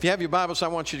If you have your Bibles, I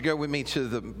want you to go with me to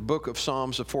the book of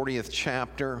Psalms, the 40th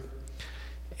chapter.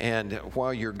 And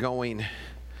while you're going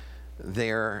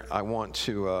there, I want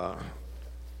to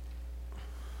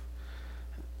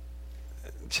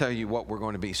tell you what we're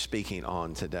going to be speaking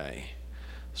on today.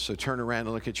 So turn around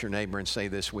and look at your neighbor and say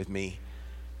this with me.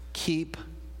 Keep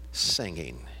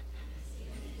singing.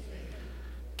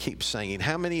 Keep singing.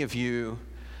 How many of you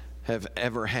have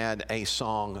ever had a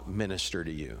song minister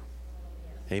to you?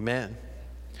 Amen.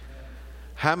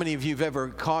 How many of you have ever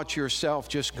caught yourself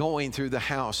just going through the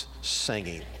house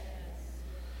singing?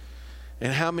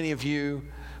 And how many of you,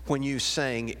 when you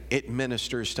sing, it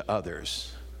ministers to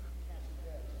others?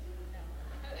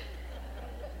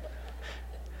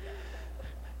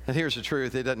 And here's the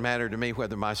truth. It doesn't matter to me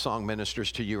whether my song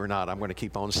ministers to you or not. I'm going to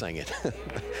keep on singing.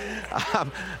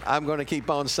 I'm going to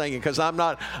keep on singing because I'm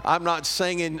not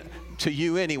singing to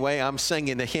you anyway. I'm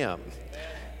singing to Him.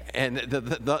 And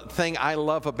the thing I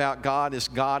love about God is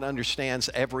God understands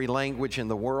every language in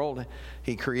the world.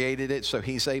 He created it, so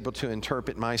He's able to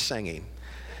interpret my singing.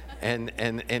 And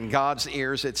in God's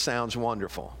ears, it sounds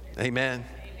wonderful. Amen?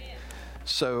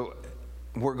 So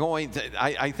we're going to,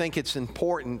 I think it's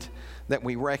important that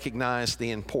we recognize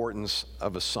the importance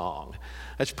of a song.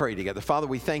 Let's pray together. Father,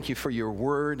 we thank you for your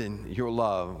word and your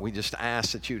love. We just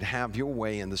ask that you'd have your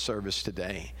way in the service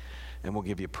today, and we'll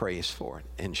give you praise for it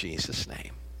in Jesus'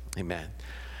 name. Amen.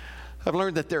 I've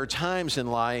learned that there are times in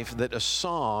life that a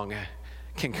song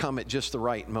can come at just the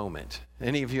right moment.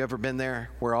 Any of you ever been there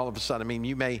where all of a sudden, I mean,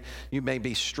 you may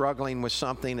be struggling with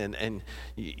something and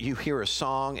you hear a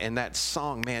song and that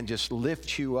song, man, just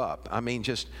lifts you up. I mean,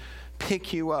 just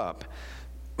pick you up.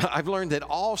 I've learned that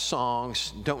all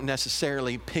songs don't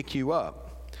necessarily pick you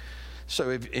up. So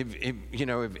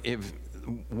if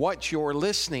what you're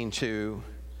listening to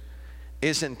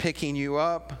isn't picking you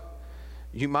up,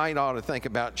 you might ought to think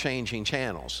about changing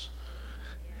channels.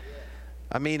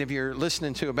 I mean, if you're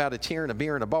listening to about a tear and a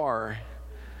beer in a bar,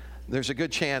 there's a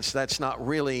good chance that's not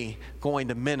really going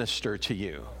to minister to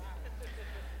you.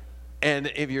 And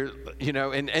if you're,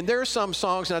 and there are some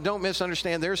songs, and I don't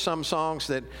misunderstand, there's some songs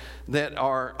that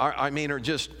are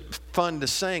just fun to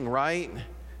sing, right?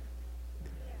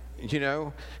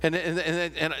 And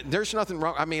there's nothing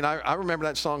wrong. I mean, I remember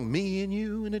that song, Me and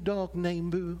You and a Dog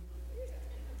Named Boo.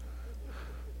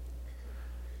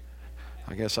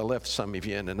 I guess I left some of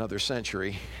you in another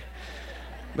century.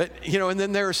 But, and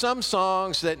then there are some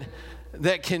songs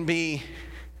that can be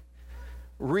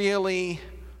really,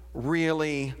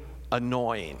 really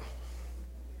annoying.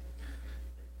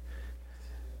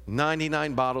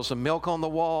 99 bottles of milk on the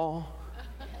wall.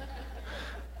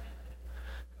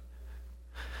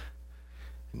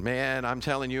 Man, I'm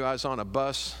telling you, I was on a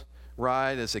bus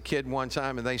ride as a kid one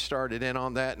time, and they started in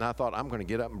on that, and I thought, I'm going to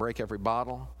get up and break every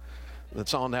bottle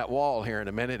that's on that wall here in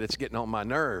a minute. It's getting on my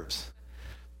nerves.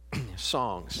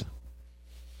 Songs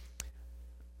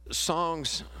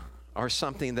are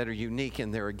something that are unique,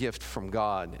 and they're a gift from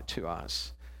God to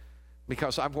us.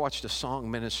 Because I've watched a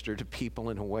song minister to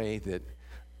people in a way that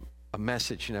a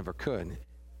message never could.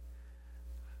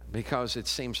 Because it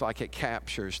seems like it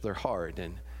captures their heart,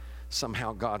 and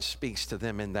somehow God speaks to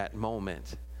them in that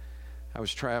moment. I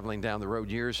was traveling down the road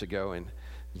years ago, and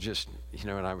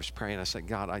and I was praying. I said,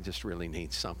 God, I just really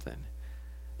need something.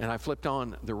 And I flipped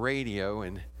on the radio,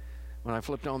 and when I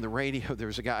flipped on the radio, there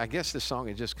was a guy, I guess the song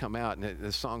had just come out, and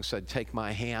the song said, take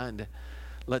my hand,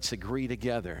 let's agree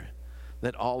together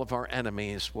that all of our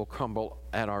enemies will crumble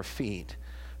at our feet.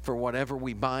 For whatever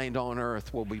we bind on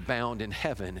earth will be bound in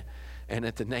heaven, and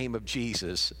at the name of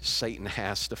Jesus, Satan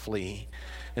has to flee.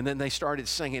 And then they started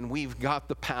singing, we've got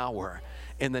the power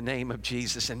in the name of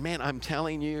Jesus. And man, I'm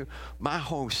telling you, my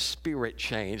whole spirit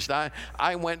changed.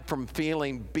 I went from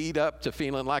feeling beat up to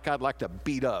feeling like I'd like to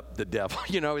beat up the devil,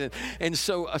 And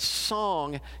so a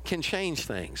song can change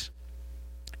things.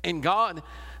 And God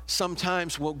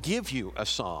sometimes will give you a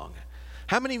song.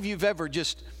 How many of you have ever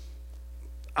just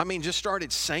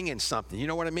started singing something? You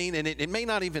know what I mean? And it may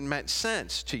not even make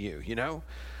sense to you,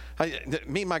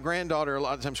 Me and my granddaughter, a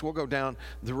lot of times we'll go down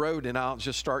the road and I'll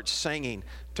just start singing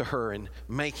to her and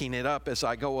making it up as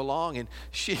I go along. And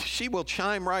she will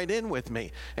chime right in with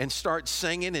me and start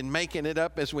singing and making it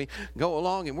up as we go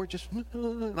along. And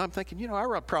and I'm thinking,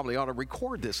 I probably ought to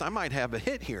record this. I might have a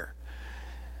hit here.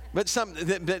 But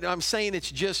I'm saying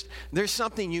there's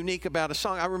something unique about a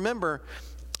song. I remember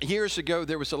years ago,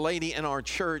 there was a lady in our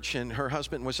church, and her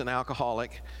husband was an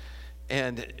alcoholic,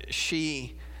 and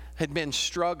she had been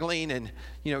struggling and,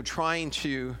 trying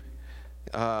to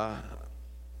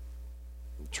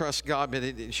trust God, but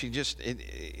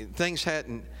things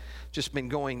hadn't just been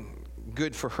going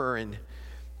good for her. And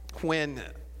when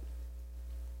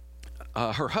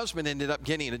her husband ended up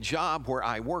getting a job where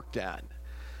I worked at.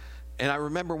 And I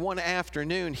remember one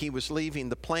afternoon he was leaving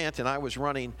the plant and I was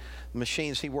running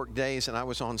machines. He worked days and I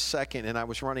was on second and I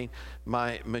was running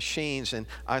my machines. And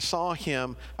I saw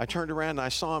him, I turned around and I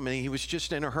saw him and he was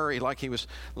just in a hurry like he was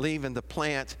leaving the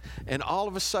plant. And all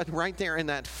of a sudden right there in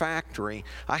that factory,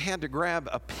 I had to grab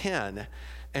a pen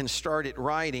and started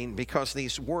writing because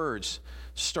these words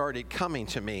started coming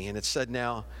to me. And it said,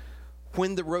 now,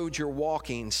 when the road you're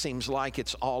walking seems like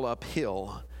it's all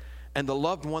uphill, and the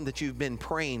loved one that you've been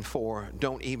praying for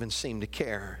don't even seem to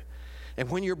care. And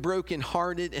when you're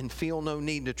brokenhearted and feel no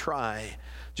need to try,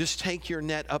 just take your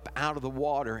net up out of the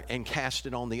water and cast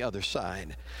it on the other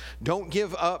side. Don't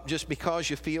give up just because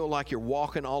you feel like you're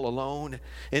walking all alone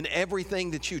and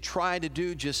everything that you try to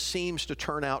do just seems to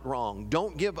turn out wrong.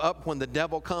 Don't give up when the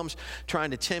devil comes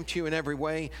trying to tempt you in every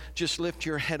way. Just lift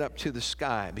your head up to the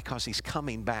sky because he's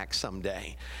coming back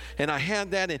someday. And I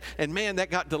had that, and man, that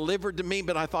got delivered to me,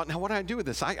 but I thought, now what do I do with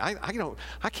this? I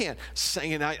can't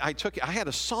sing. And I had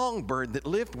a songbird that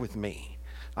lived with me.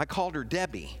 I called her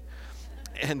Debbie.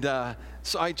 And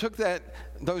so I took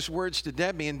those words to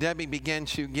Debbie, and Debbie began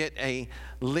to get a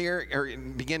lyric, or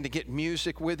began to get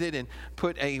music with it and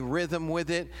put a rhythm with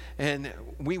it. And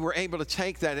we were able to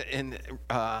take that and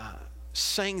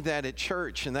sang that at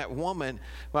church. And that woman,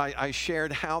 I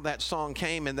shared how that song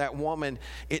came, and that woman,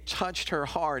 it touched her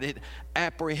heart. It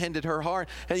apprehended her heart.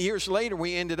 And years later,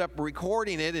 we ended up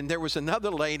recording it, and there was another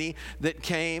lady that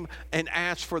came and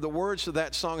asked for the words of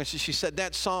that song. And she said,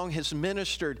 that song has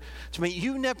ministered to me.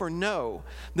 You never know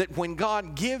that when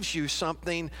God gives you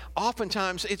something,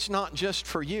 oftentimes it's not just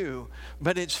for you,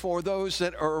 but it's for those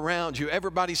that are around you.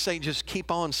 Everybody say, just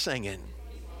keep on singing.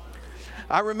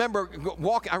 I remember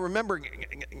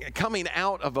coming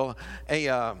out of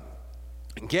a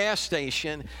gas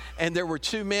station, and there were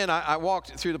two men. I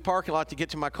walked through the parking lot to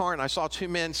get to my car, and I saw two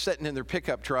men sitting in their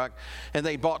pickup truck, and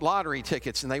they bought lottery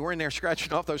tickets, and they were in there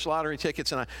scratching off those lottery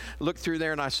tickets. And I looked through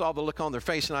there, and I saw the look on their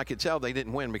face, and I could tell they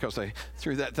didn't win because they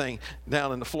threw that thing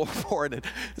down on the floor for it.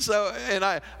 And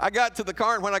I got to the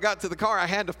car, and when I got to the car, I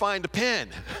had to find a pen.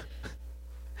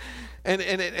 And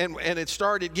it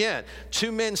started again.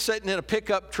 Two men sitting in a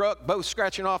pickup truck, both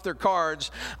scratching off their cards.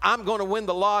 I'm going to win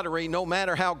the lottery no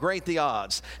matter how great the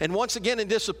odds. And once again, in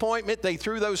disappointment, they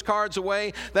threw those cards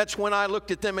away. That's when I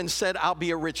looked at them and said, I'll be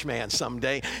a rich man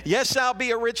someday. Yes, I'll be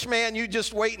a rich man. You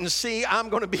just wait and see. I'm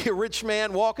going to be a rich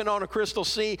man walking on a crystal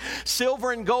sea.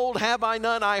 Silver and gold have I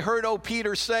none, I heard old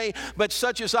Peter say, but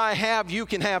such as I have, you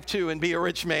can have too and be a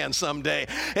rich man someday.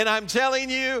 And I'm telling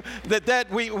you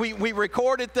that we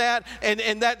recorded that.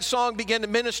 And that song began to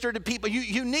minister to people.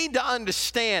 You need to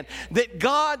understand that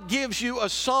God gives you a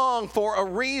song for a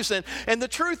reason. And the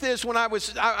truth is, when I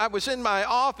was in my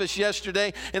office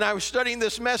yesterday and I was studying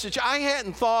this message, I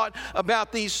hadn't thought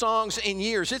about these songs in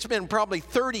years. It's been probably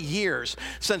 30 years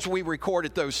since we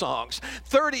recorded those songs.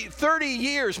 30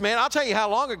 years, man. I'll tell you how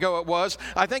long ago it was.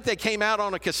 I think they came out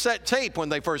on a cassette tape when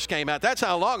they first came out. That's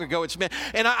how long ago it's been.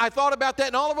 And I thought about that,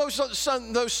 and all of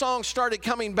those songs started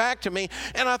coming back to me.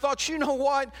 And I thought, you know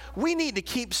what? We need to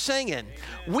keep singing.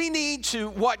 We need to,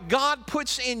 what God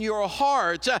puts in your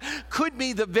heart could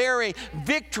be the very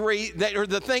victory that, or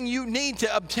the thing you need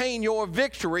to obtain your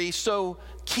victory. So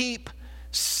keep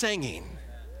singing.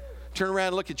 Turn around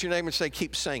and look at your neighbor and say,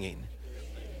 keep singing.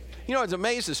 You know, it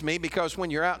amazes me because when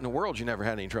you're out in the world, you never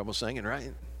had any trouble singing,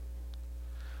 right?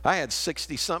 I had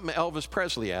 60-something Elvis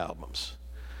Presley albums.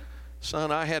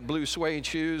 Son, I had blue suede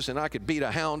shoes, and I could beat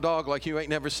a hound dog like you ain't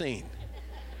never seen.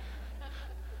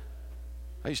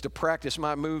 I used to practice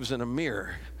my moves in a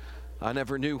mirror. I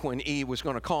never knew when E was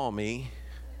going to call me.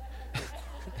 Of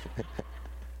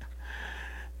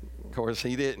course,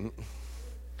 he didn't.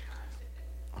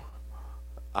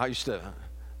 I used to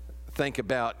think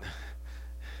about,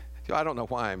 I don't know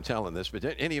why I'm telling this, but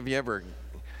any of you ever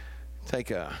take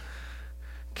a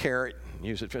carrot and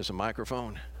use it as a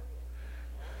microphone?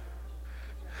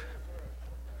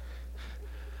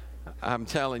 I'm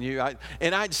telling you,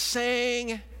 I'd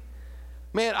sing.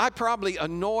 Man, I probably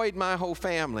annoyed my whole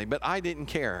family, but I didn't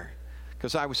care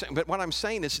because I was saying. But what I'm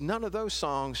saying is, none of those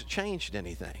songs changed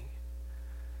anything.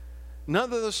 None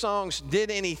of those songs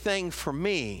did anything for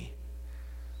me.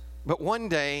 But one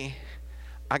day,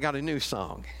 I got a new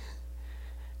song,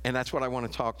 and that's what I want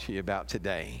to talk to you about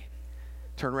today.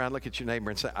 Turn around, look at your neighbor,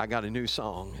 and say, "I got a new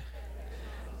song,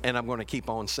 and I'm going to keep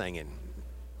on singing."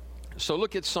 So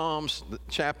look at Psalms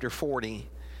chapter 40,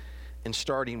 and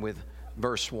starting with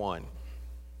verse 1.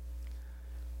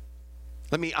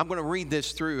 I'm going to read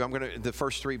this through. The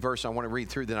first three verses I want to read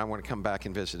through, then I want to come back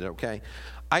and visit it, okay?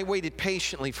 I waited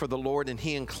patiently for the Lord, and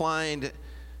he inclined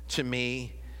to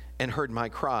me and heard my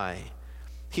cry.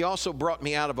 He also brought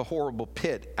me out of a horrible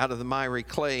pit, out of the miry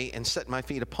clay, and set my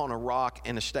feet upon a rock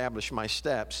and established my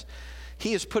steps.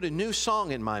 He has put a new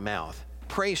song in my mouth,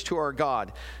 praise to our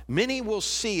God. Many will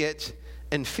see it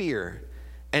and fear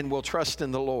and will trust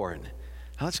in the Lord.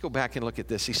 Now let's go back and look at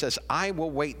this. He says, I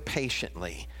will wait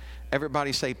patiently.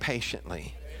 Everybody say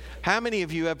patiently. How many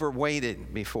of you ever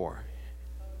waited before?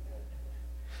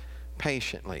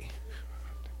 Patiently.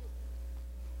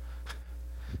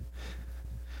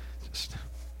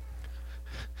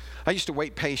 I used to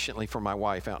wait patiently for my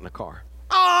wife out in the car.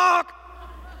 Honk!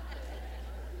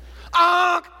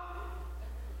 Honk!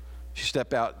 She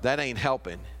step out, that ain't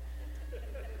helping.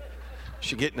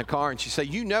 She'd get in the car and she'd say,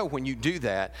 you know when you do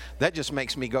that, that just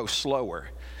makes me go slower.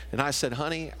 And I said,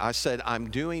 honey, I'm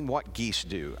doing what geese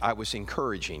do. I was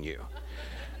encouraging you.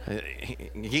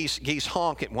 Geese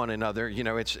honk at one another. You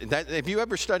know, it's that. If you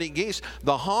ever study geese,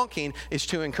 the honking is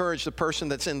to encourage the person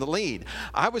that's in the lead.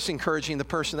 I was encouraging the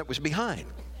person that was behind.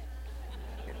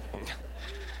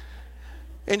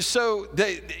 And so,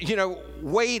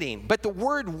 waiting. But the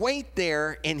word wait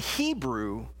there in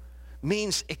Hebrew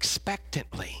means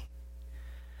expectantly.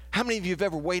 How many of you have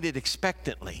ever waited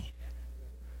expectantly?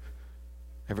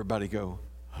 Everybody go,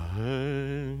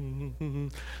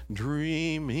 I'm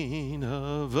dreaming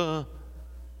of a...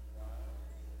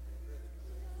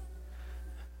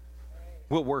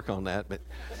 We'll work on that, but...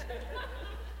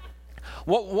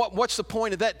 What's the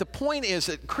point of that? The point is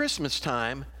at Christmas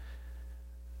time,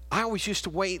 I always used to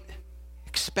wait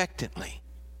expectantly.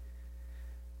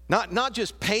 Not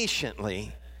just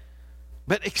patiently,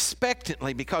 but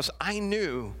expectantly, because I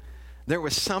knew there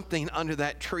was something under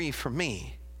that tree for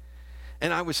me,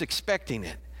 and I was expecting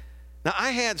it. Now,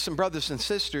 I had some brothers and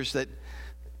sisters that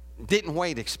didn't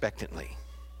wait expectantly.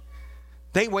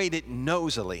 They waited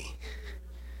nosily.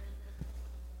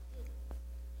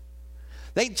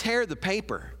 They'd tear the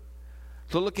paper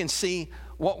to look and see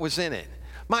what was in it.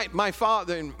 My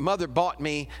father and mother bought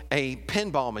me a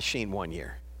pinball machine one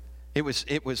year. It was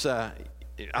the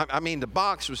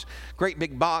box was great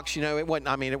big box, it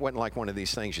wasn't like one of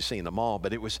these things you see in the mall,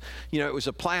 but it was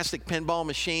a plastic pinball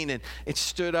machine, and it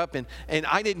stood up, and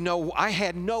I didn't know, I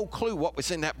had no clue what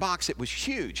was in that box. It was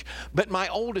huge, but my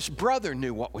oldest brother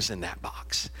knew what was in that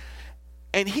box,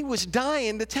 and he was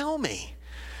dying to tell me.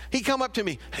 He come up to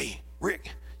me, hey,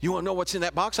 Rick, you want to know what's in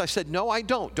that box? I said, no, I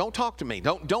don't. Don't talk to me.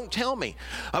 Don't tell me.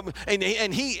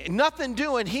 And he, nothing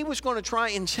doing, he was going to try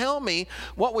and tell me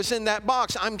what was in that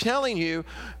box. I'm telling you,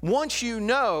 once you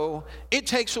know, it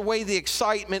takes away the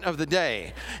excitement of the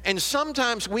day. And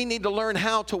sometimes we need to learn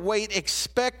how to wait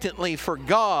expectantly for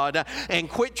God and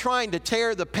quit trying to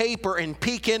tear the paper and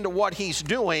peek into what He's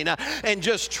doing, and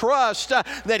just trust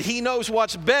that He knows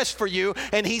what's best for you,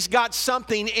 and He's got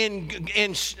something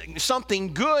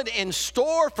something good in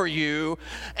store for you,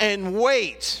 and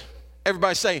wait.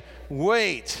 Everybody say,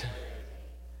 wait.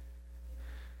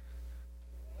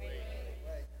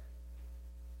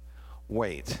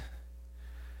 Wait.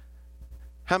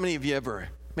 How many of you ever,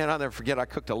 man, I'll never forget, I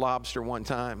cooked a lobster one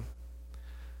time.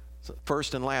 It's the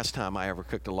first and last time I ever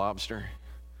cooked a lobster.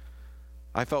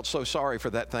 I felt so sorry for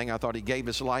that thing. I thought he gave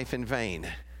his life in vain.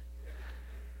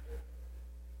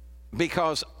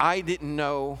 Because I didn't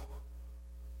know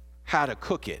how to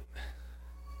cook it.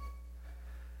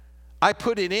 I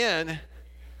put it in,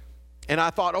 and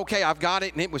I thought, okay, I've got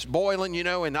it, and it was boiling,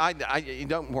 and I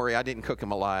don't worry, I didn't cook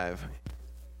him alive.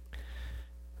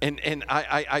 And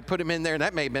I put him in there, and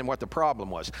that may have been what the problem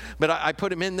was. But I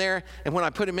put him in there, and when I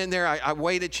put him in there, I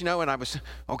waited, and I was,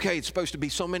 okay, it's supposed to be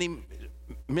so many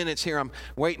minutes here. I'm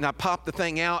waiting. I popped the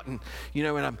thing out, and,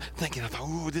 and I'm thinking,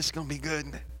 oh, this is going to be good.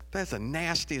 That's the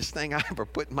nastiest thing I ever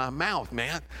put in my mouth,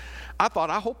 man. I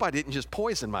thought, I hope I didn't just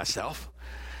poison myself.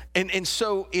 And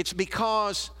so it's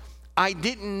because I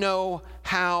didn't know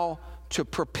how to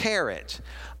prepare it.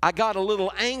 I got a little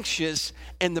anxious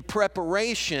in the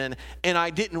preparation, and I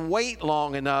didn't wait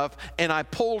long enough, and I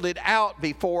pulled it out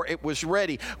before it was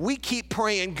ready. We keep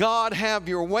praying, God, have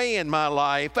your way in my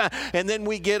life, and then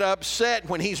we get upset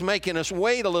when He's making us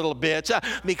wait a little bit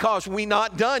because we're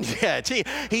not done yet.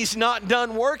 He's not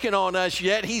done working on us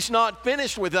yet. He's not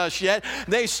finished with us yet.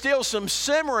 There's still some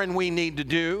simmering we need to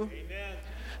do.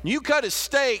 When you cook a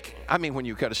steak,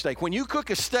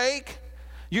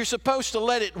 you're supposed to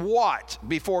let it what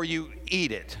before you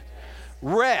eat it?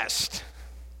 Rest.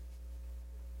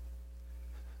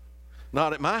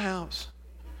 Not at my house.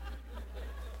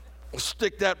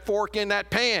 Stick that fork in that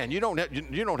pan. You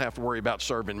don't have to worry about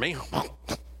serving me.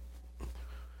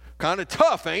 Kind of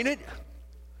tough, ain't it?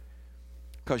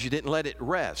 Because you didn't let it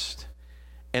rest.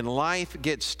 And life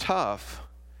gets tough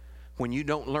when you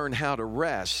don't learn how to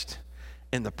rest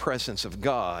in the presence of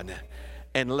God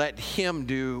and let Him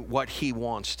do what He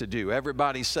wants to do.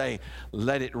 Everybody say,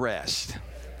 let it rest.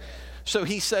 So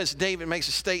he says, David makes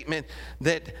a statement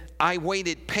that I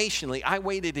waited patiently, I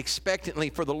waited expectantly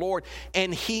for the Lord,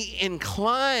 and He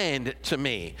inclined to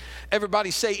me. Everybody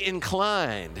say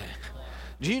inclined.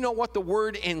 Do you know what the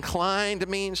word inclined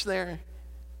means there?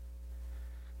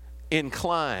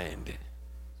 Inclined.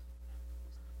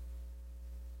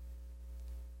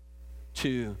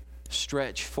 To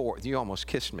stretch forth. You almost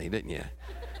kissed me, didn't you?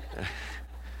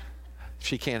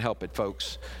 She can't help it,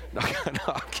 folks. No,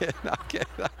 I'm kidding.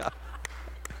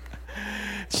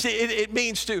 See, it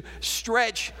means to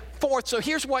stretch forth. So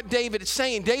here's what David is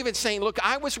saying. David's saying, look,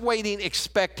 I was waiting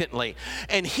expectantly.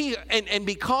 And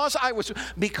because I was,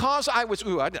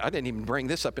 I didn't even bring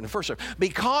this up in the first service.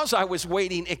 Because I was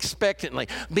waiting expectantly,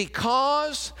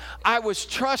 because I was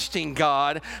trusting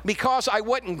God, because I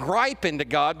wasn't griping to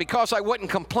God, because I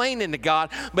wasn't complaining to God,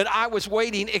 but I was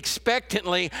waiting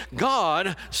expectantly,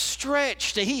 God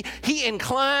stretched. He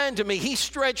inclined to me. He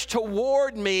stretched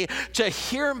toward me to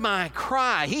hear my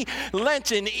cry. He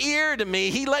lent an ear to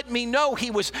me. He let me know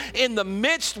He was in the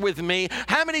midst with me.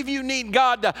 How many of you need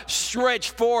God to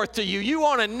stretch forth to you? You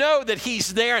want to know that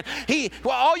He's there.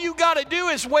 All you got to do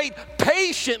is wait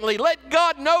patiently. Let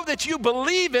God know that you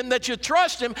believe Him, that you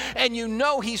trust Him, and you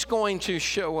know He's going to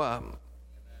show up.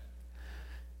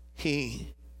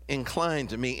 He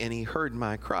inclined to me and He heard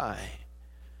my cry.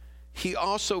 He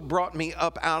also brought me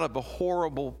up out of a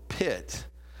horrible pit.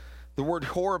 The word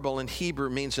horrible in Hebrew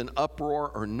means an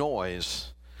uproar or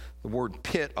noise. The word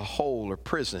pit, a hole or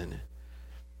prison.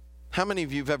 How many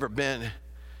of you have ever been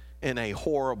in a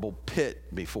horrible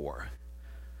pit before?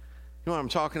 You know what I'm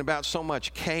talking about? So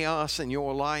much chaos in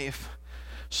your life,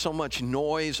 so much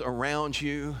noise around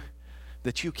you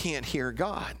that you can't hear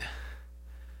God.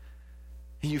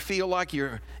 And you feel like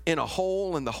you're in a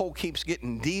hole and the hole keeps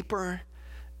getting deeper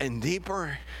and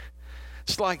deeper.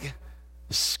 It's like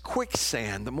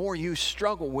quicksand. The more you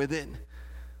struggle with it,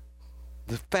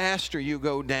 the faster you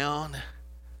go down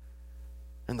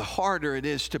and the harder it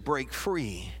is to break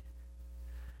free.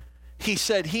 He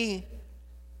said he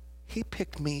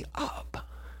picked me up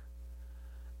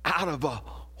out of a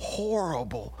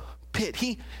horrible pit.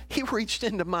 He reached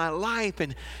into my life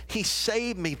and He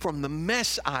saved me from the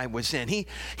mess I was in.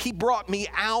 He brought me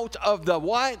out of the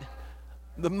what?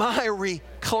 The miry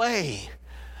clay.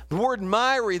 The word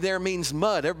miry there means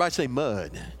mud. Everybody say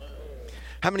mud.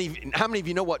 How many of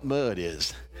you know what mud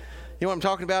is? You know what I'm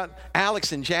talking about?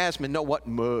 Alex and Jasmine know what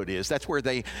mud is. That's where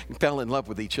they fell in love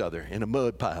with each other, in a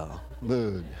mud pile.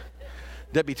 Mud.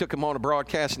 Debbie took them on a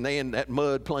broadcast and they in that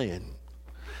mud playing.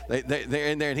 They're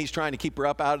in there and he's trying to keep her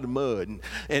up out of the mud.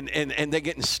 And they're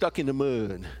getting stuck in the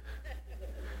mud.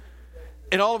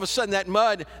 And all of a sudden that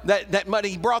mud,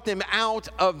 He brought them out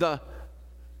of the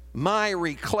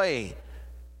miry clay.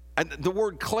 And the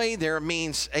word clay there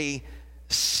means a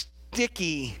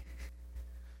sticky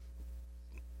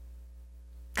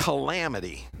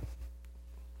calamity.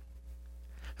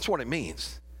 That's what it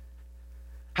means.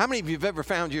 How many of you have ever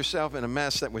found yourself in a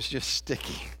mess that was just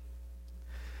sticky?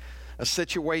 A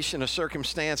situation, a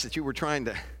circumstance that you were trying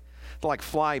to, like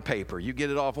fly paper. You get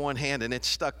it off one hand and it's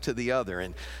stuck to the other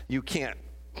and you can't.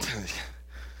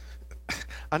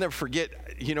 I never forget,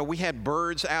 we had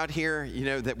birds out here,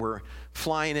 that were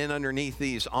flying in underneath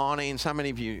these awnings. How many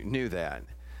of you knew that?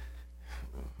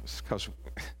 Because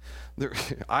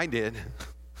I did.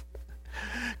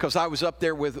 Because I was up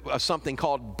there with something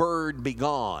called Bird Be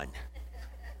Gone.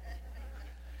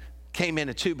 Came in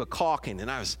a tube of caulking,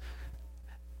 and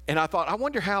I thought, I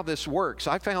wonder how this works.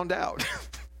 I found out.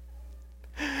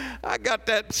 I got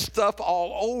that stuff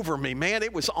all over me, man.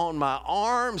 It was on my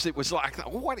arms. It was like,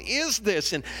 what is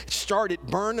this? And it started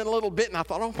burning a little bit, and I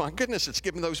thought, oh my goodness, it's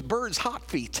giving those birds hot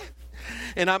feet.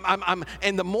 And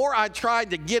and the more I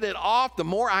tried to get it off, the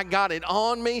more I got it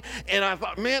on me. And I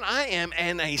thought, man, I am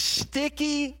in a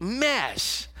sticky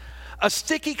mess, a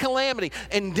sticky calamity.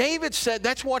 And David said,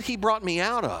 that's what he brought me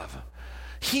out of.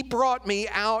 He brought me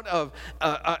out of,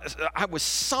 I was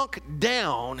sunk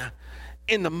down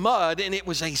in the mud, and it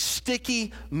was a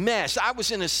sticky mess. I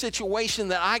was in a situation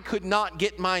that I could not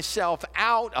get myself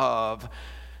out of,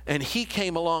 and he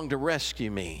came along to rescue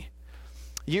me.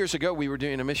 Years ago, we were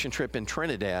doing a mission trip in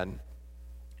Trinidad,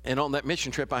 and on that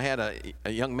mission trip, I had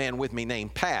a young man with me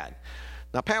named Pat.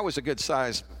 Now, Pat was a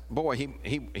good-sized boy.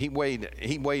 He weighed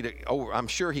over, I'm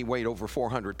sure he weighed over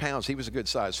 400 pounds. He was a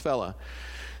good-sized fella.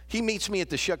 He meets me at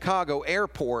the Chicago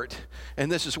airport, and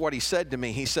this is what he said to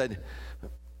me. He said,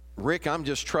 Rick, I'm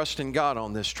just trusting God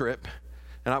on this trip.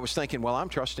 And I was thinking, well, I'm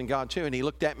trusting God too. And he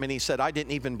looked at me and he said, I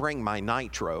didn't even bring my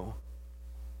nitro.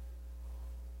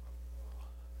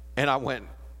 And I went,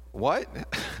 what?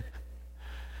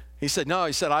 He said, no.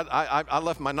 He said, I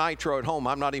left my nitro at home.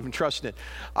 I'm not even trusting it.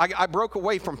 I broke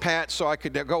away from Pat so I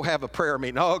could go have a prayer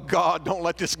meeting. Oh, God, don't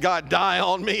let this guy die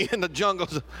on me in the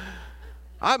jungles.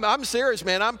 I'm serious,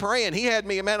 man. I'm praying. He had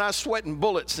me, man, I was sweating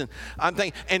bullets. And I'm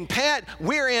thinking, and Pat,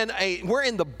 we're in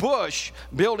the bush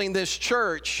building this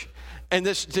church. And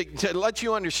this, to let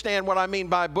you understand what I mean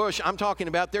by bush, I'm talking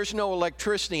about there's no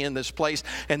electricity in this place.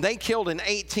 And they killed an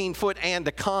 18-foot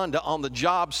anaconda on the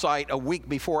job site a week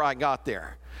before I got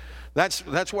there. That's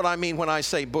what I mean when I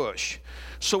say bush.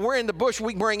 So we're in the bush.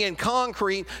 We bring in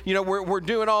concrete. You know, we're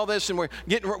doing all this, and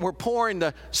we're pouring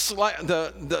the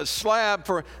slab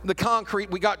for the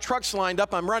concrete. We got trucks lined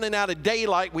up. I'm running out of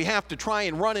daylight. We have to try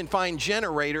and run and find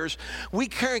generators. We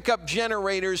crank up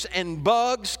generators, and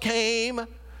bugs came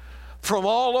from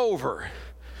all over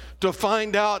to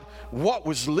find out what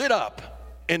was lit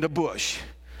up in the bush.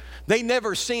 They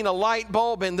never seen a light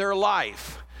bulb in their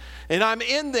life. And I'm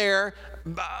in there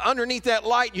underneath that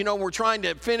light, you know, we're trying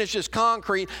to finish this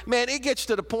concrete. Man, it gets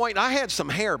to the point, I had some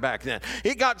hair back then.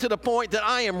 It got to the point that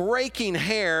I am raking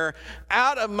hair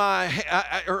out of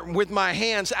with my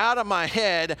hands out of my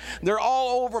head. They're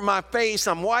all over my face.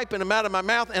 I'm wiping them out of my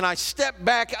mouth, and I step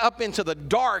back up into the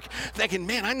dark thinking,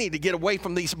 man, I need to get away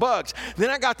from these bugs. Then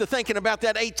I got to thinking about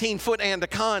that 18-foot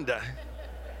anaconda.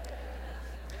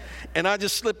 And I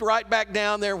just slipped right back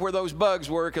down there where those bugs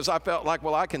were because I felt like,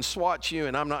 well, I can swat you,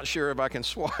 and I'm not sure if I can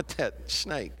swat that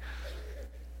snake.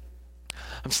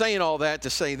 I'm saying all that to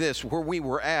say this. Where we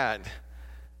were at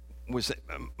was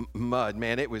mud,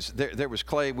 man. It was there was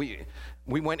clay. We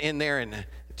went in there and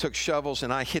took shovels,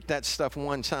 and I hit that stuff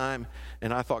one time,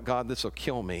 and I thought, God, this will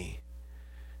kill me.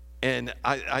 And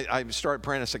I started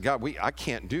praying. I said, God, I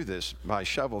can't do this by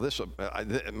shovel.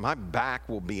 My back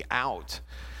will be out.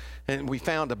 And we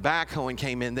found a backhoe and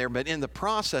came in there. But in the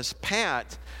process, in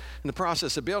the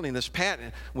process of building this, Pat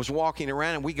was walking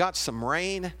around, and we got some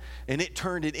rain, and it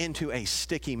turned it into a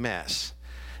sticky mess.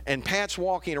 And Pat's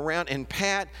walking around, and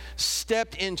Pat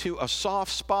stepped into a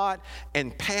soft spot,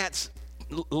 and Pat's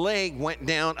leg went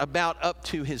down about up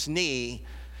to his knee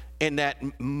in that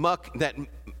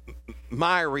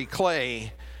miry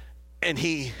clay, and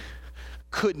he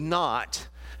could not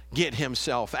get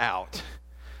himself out.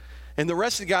 And the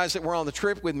rest of the guys that were on the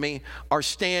trip with me are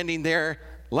standing there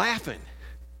laughing.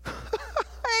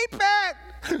 Hey, Pat,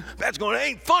 Pat's going, it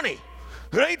ain't funny.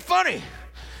 It ain't funny.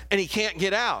 And he can't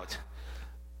get out.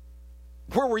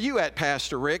 Where were you at,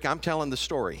 Pastor Rick? I'm telling the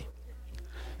story.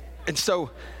 And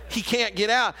so he can't get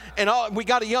out. And we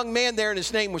got a young man there, and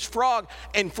his name was Frog.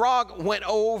 And Frog went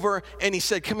over, and he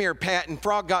said, come here, Pat. And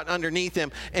Frog got underneath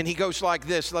him, and he goes like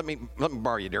this. Let me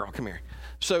borrow you, Daryl. Come here.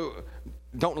 So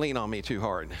don't lean on me too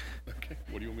hard. Okay.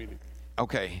 What do you want me to?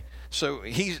 Okay. So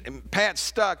Pat's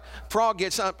stuck. Frog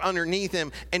gets up underneath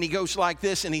him, and he goes like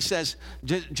this, and he says,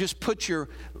 just put your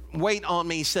weight on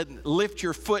me. He said, lift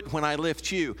your foot when I lift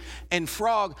you. And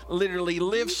Frog literally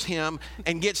lifts him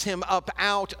and gets him up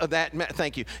out of that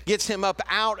gets him up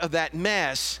out of that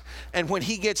mess. And when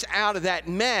he gets out of that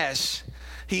mess,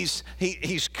 he's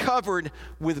covered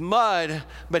with mud,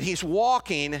 but he's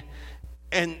walking,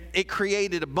 and it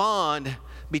created a bond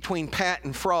between Pat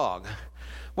and Frog.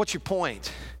 What's your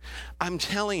point? I'm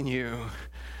telling you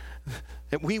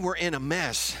that we were in a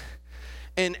mess,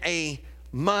 in a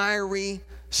miry,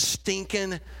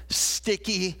 stinking,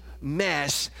 sticky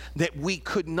mess that we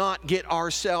could not get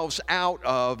ourselves out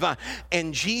of.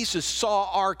 And Jesus saw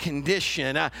our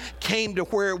condition, came to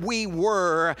where we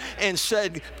were, and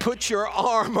said, put your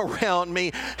arm around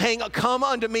me. Come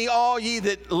unto me, all ye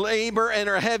that labor and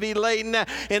are heavy laden,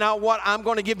 and I'm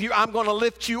going to give you, I'm going to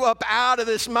lift you up out of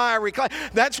this miry clay.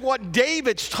 That's what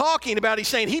David's talking about. He's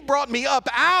saying, he brought me up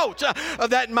out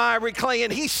of that miry clay,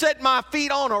 and he set my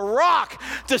feet on a rock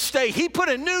to stay. He put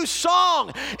a new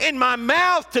song in my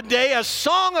mouth today, a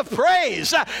song of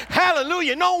praise.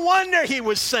 Hallelujah. No wonder he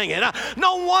was singing.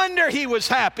 No wonder he was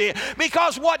happy,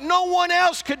 because what no one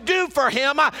else could do for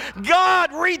him,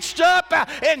 God reached up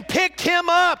and picked him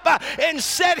up and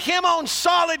set him on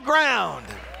solid ground.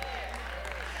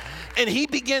 And he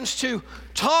begins to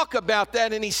talk about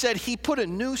that, and he said, he put a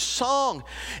new song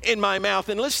in my mouth.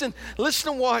 And listen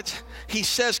to what he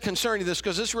says concerning this,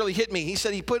 because this really hit me. He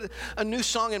said, he put a new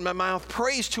song in my mouth.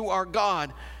 Praise to our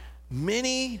God.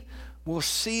 Many will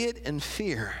see it and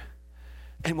fear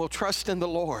and will trust in the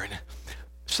Lord.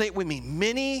 Say it with me.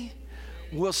 Many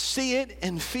will see it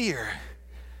and fear.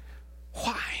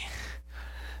 Why?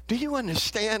 Do you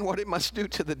understand what it must do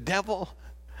to the devil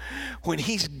when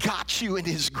he's got you in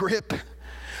his grip?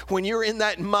 When you're in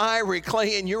that miry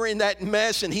clay and you're in that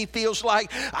mess and he feels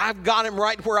like I've got him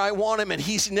right where I want him and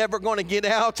he's never going to get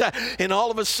out. And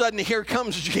all of a sudden here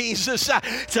comes Jesus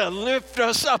to lift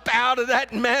us up out of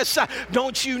that mess.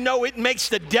 Don't you know it makes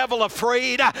the devil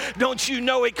afraid? Don't you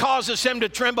know it causes him to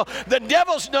tremble? The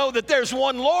devils know that there's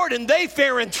one Lord and they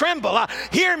fear and tremble.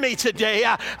 Hear me today.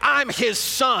 I'm his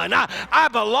son. I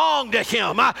belong to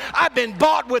him. I've been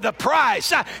bought with a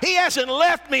price. He hasn't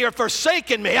left me or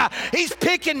forsaken me. He's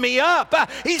picking me up.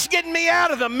 He's getting me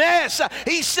out of the mess.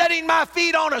 He's setting my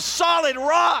feet on a solid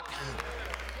rock.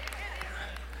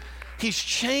 He's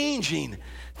changing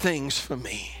things for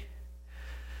me.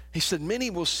 He said, many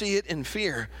will see it in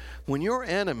fear. When your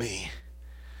enemy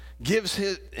gives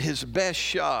his best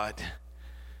shot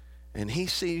and he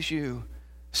sees you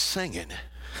singing.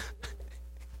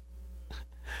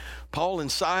 Paul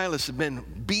and Silas have been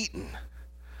beaten,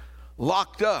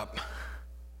 locked up.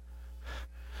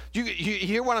 You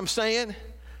hear what I'm saying?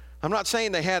 I'm not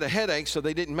saying they had a headache so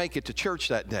they didn't make it to church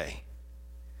that day.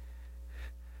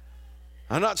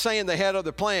 I'm not saying they had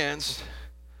other plans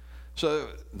so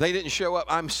they didn't show up.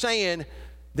 I'm saying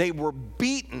they were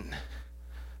beaten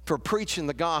for preaching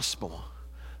the gospel.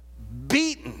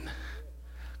 Beaten.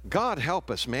 God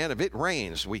help us, man. If it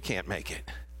rains, we can't make it.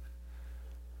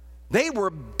 They were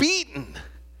beaten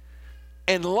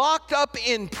and locked up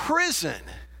in prison.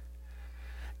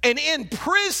 And in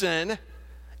prison,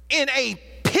 in a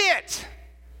pit,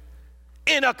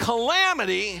 in a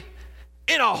calamity,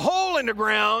 in a hole in the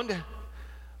ground,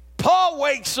 Paul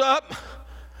wakes up,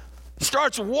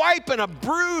 starts wiping a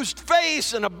bruised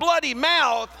face and a bloody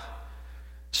mouth,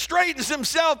 straightens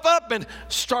himself up and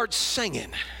starts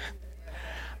singing.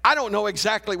 I don't know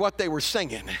exactly what they were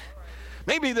singing.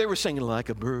 Maybe they were singing like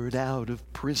a bird out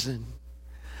of prison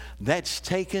that's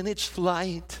taken its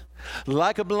flight,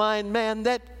 like a blind man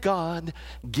that God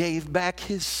gave back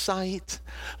his sight,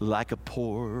 like a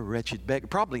poor wretched beggar.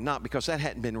 Probably not, because that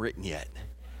hadn't been written yet.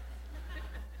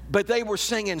 But they were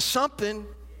singing something.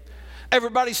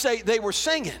 Everybody say they were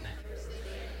singing.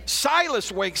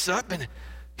 Silas wakes up and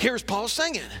hears Paul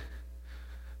singing.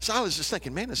 Silas is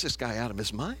thinking, man, is this guy out of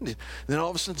his mind? And then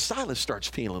all of a sudden Silas starts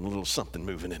feeling a little something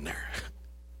moving in there.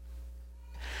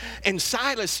 And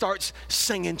Silas starts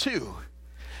singing too.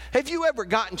 Have you ever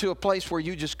gotten to a place where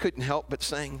you just couldn't help but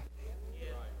sing?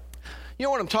 You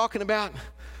know what I'm talking about?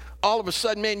 All of a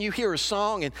sudden, man, you hear a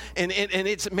song and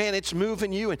it's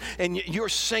moving you and you're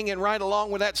singing right along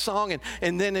with that song.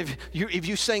 And then if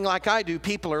you sing like I do,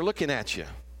 people are looking at you,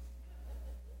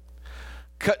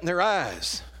 cutting their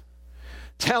eyes,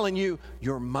 telling you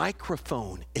your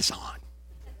microphone is on.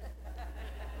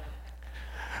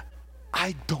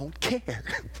 I don't care.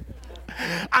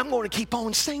 I'm going to keep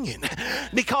on singing,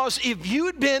 because if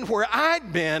you'd been where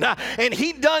I'd been and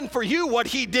he'd done for you what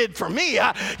he did for me,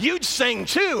 you'd sing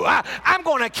too. I'm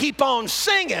going to keep on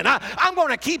singing. I'm going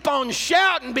to keep on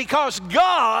shouting, because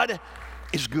God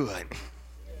is good.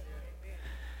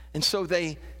 And so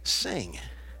they sing.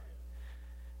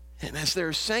 And as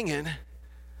they're singing,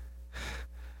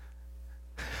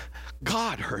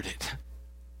 God heard it.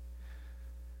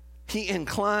 He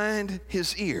inclined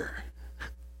his ear.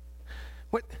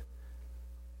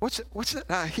 What's that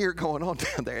I hear going on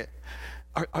down there?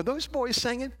 Are those boys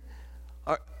singing?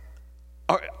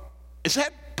 Is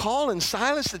that Paul and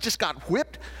Silas that just got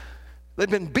whipped? They've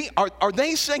been beat. Are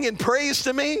they singing praise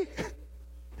to me?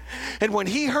 And when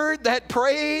he heard that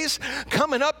praise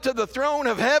coming up to the throne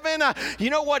of heaven, you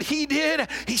know what he did?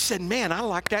 He said, man, I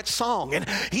like that song. And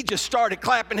he just started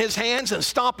clapping his hands and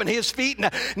stomping his feet. And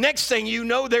next thing you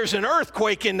know, there's an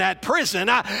earthquake in that prison.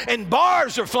 And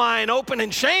bars are flying open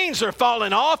and chains are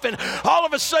falling off. And all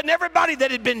of a sudden, everybody that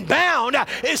had been bound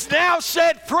is now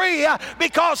set free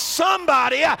because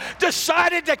somebody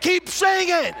decided to keep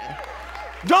singing.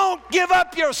 Don't give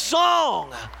up your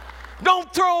song.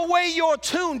 Don't throw away your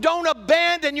tune. Don't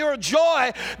abandon your joy,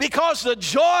 because the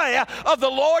joy of the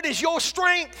Lord is your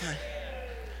strength.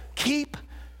 Keep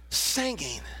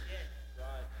singing.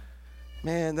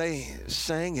 Man, they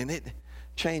sang and it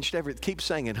changed everything. Keep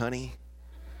singing, honey.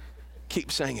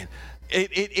 Keep singing.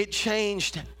 It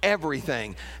changed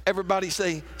everything. Everybody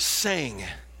say, sing.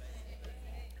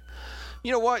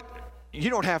 You know what?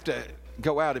 You don't have to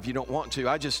go out if you don't want to.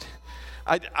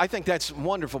 I think that's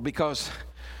wonderful, because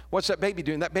what's that baby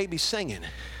doing? That baby's singing.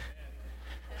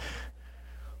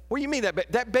 What do you mean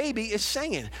that baby is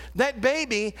singing? That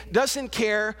baby doesn't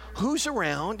care who's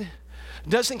around,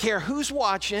 doesn't care who's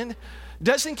watching,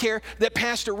 doesn't care that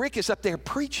Pastor Rick is up there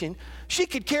preaching. She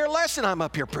could care less than I'm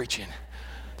up here preaching.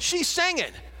 She's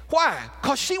singing. Why?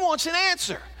 Because she wants an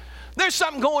answer. There's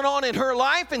something going on in her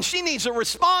life and she needs a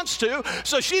response to,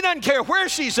 so she doesn't care where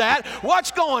she's at,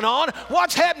 what's going on,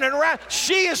 what's happening around.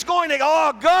 She is going to,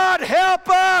 oh, God, help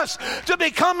us to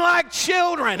become like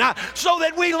children so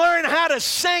that we learn how to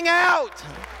sing out.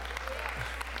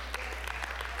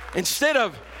 Instead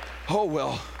of, oh,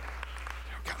 well,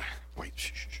 wait,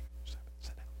 shh,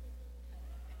 sit down.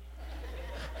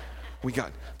 We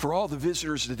got, for all the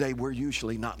visitors today, we're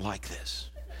usually not like this.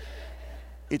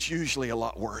 It's usually a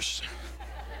lot worse.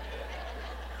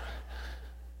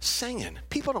 Singing.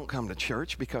 People don't come to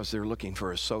church because they're looking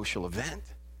for a social event.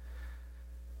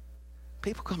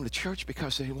 People come to church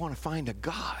because they want to find a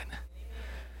God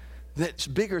that's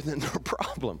bigger than their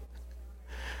problem.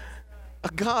 A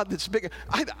God that's bigger.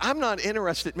 I'm not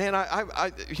interested, man.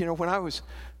 When I was,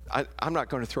 I'm not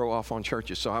going to throw off on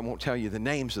churches, so I won't tell you the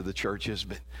names of the churches,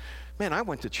 but man, I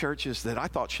went to churches that I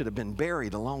thought should have been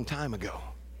buried a long time ago.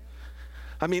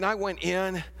 I mean, I went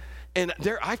in, and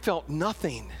there I felt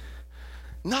nothing.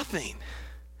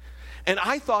 And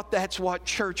I thought that's what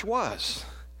church was.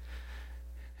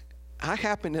 I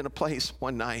happened in a place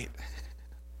one night,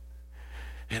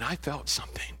 and I felt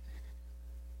something.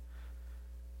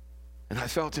 And I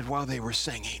felt it while they were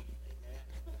singing.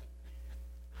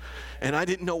 And I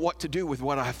didn't know what to do with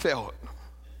what I felt.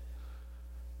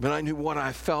 But I knew what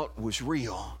I felt was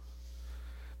real.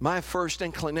 My first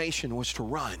inclination was to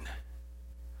run.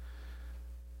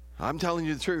 I'm telling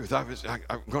you the truth. I'm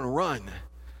going to run.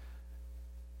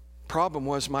 Problem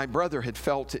was my brother had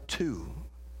felt it too.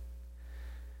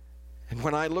 And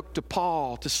when I looked to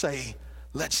Paul to say,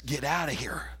 let's get out of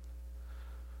here,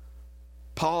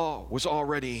 Paul was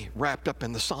already wrapped up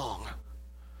in the song.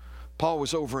 Paul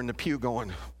was over in the pew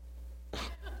going,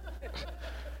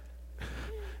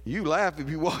 you laugh if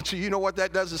you want to. You know what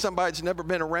that does to somebody that's never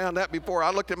been around that before.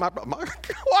 I looked at my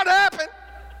what happened?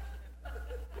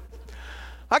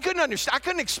 I couldn't understand. I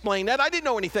couldn't explain that. I didn't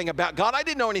know anything about God. I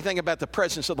didn't know anything about the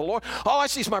presence of the Lord. All I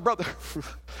see is my brother.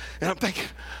 And I'm thinking,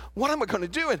 what am I going to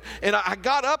do? And I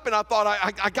got up and I thought,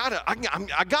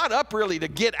 I got up really to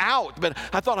get out. But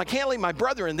I thought, I can't leave my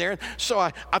brother in there. So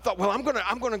I thought, well, I'm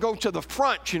going to go to the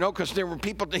front, because there were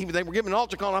people, they were giving an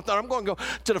altar call. And I thought, I'm going to go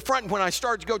to the front. And when I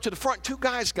started to go to the front, two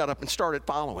guys got up and started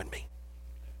following me.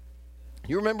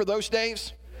 You remember those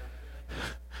days?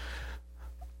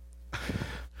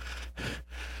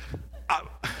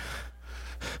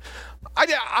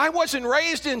 I wasn't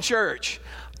raised in church.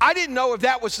 I didn't know if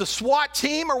that was the SWAT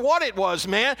team or what it was,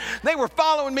 man. They were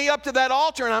following me up to that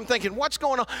altar, and I'm thinking, what's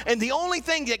going on? And the only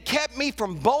thing that kept me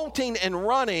from bolting and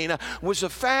running was the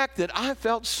fact that I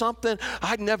felt something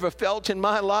I'd never felt in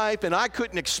my life, and I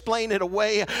couldn't explain it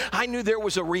away. I knew there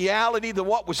was a reality to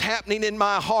what was happening in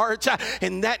my heart,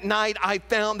 and that night I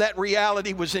found that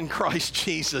reality was in Christ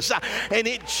Jesus, and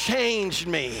it changed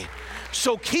me.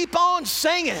 So keep on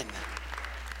singing.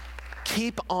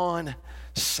 Keep on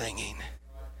singing.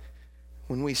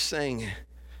 When we sing,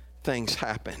 things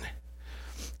happen.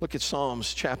 Look at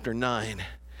Psalms chapter 9.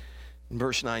 In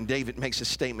verse 9, David makes a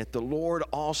statement. The Lord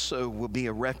also will be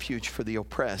a refuge for the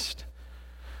oppressed,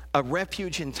 a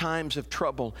refuge in times of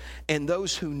trouble, and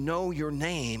those who know your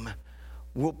name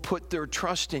will put their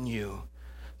trust in you.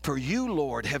 For you,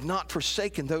 Lord, have not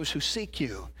forsaken those who seek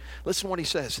you. Listen to what he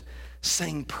says.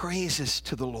 Sing praises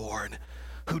to the Lord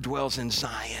who dwells in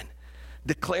Zion.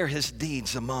 Declare his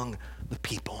deeds among the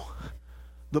people.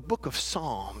 The book of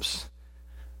Psalms,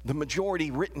 the majority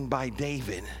written by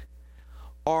David,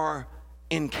 are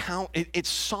it's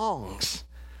songs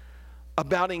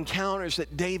about encounters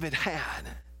that David had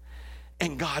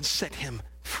and God set him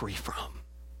free from.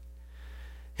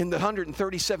 In the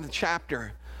 137th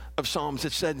chapter of Psalms,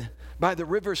 it said, by the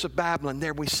rivers of Babylon,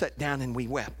 there we sat down and we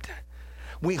wept.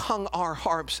 We hung our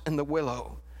harps in the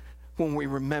willow when we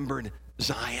remembered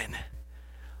Zion.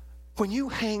 When you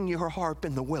hang your harp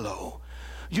in the willow,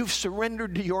 you've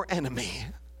surrendered to your enemy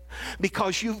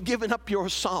because you've given up your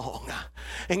song.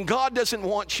 And God doesn't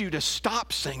want you to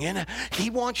stop singing. He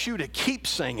wants you to keep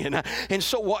singing. And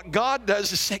so what God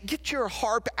does is say, get your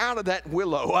harp out of that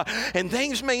willow. And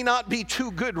things may not be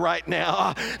too good right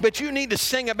now, but you need to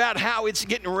sing about how it's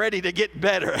getting ready to get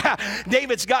better.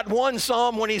 David's got one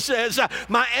psalm when he says,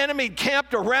 my enemy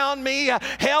camped around me.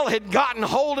 Hell had gotten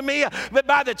hold of me. But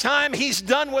by the time he's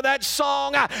done with that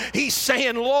song, he's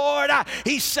saying, Lord,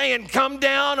 he's saying, come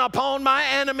down upon my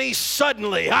enemy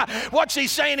suddenly. What's he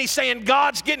saying? He's saying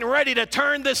God's getting ready to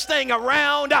turn this thing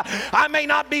around. I may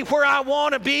not be where I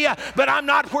want to be, but I'm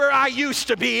not where I used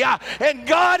to be. And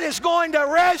God is going to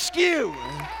rescue.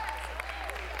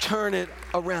 Turn it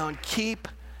around. Keep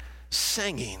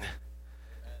singing.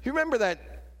 You remember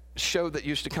that show that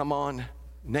used to come on,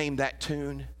 Name That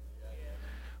Tune?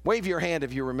 Wave your hand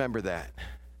if you remember that.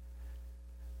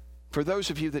 For those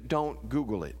of you that don't,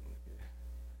 Google it.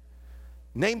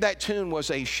 Name That Tune was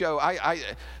a show.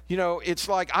 It's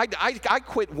like I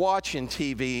quit watching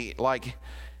TV like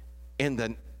in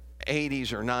the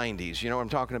 80s or 90s. You know what I'm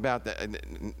talking about?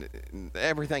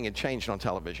 Everything had changed on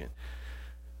television.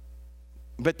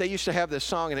 But they used to have this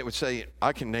song, and it would say,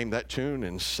 I can name that tune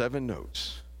in 7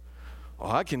 notes. Oh,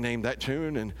 I can name that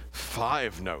tune in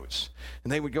 5 notes.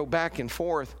 And they would go back and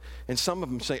forth, and some of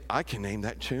them say, I can name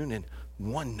that tune in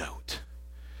 1 note.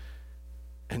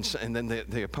 And then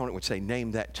the opponent would say,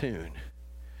 name that tune.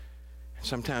 And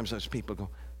sometimes those people go,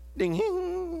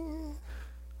 ding,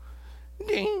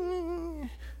 ding.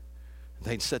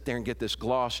 They'd sit there and get this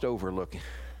glossed over look.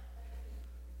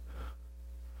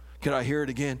 Could I hear it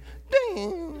again?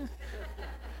 Ding.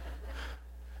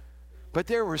 But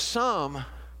there were some,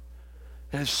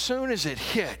 as soon as it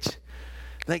hit,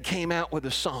 they came out with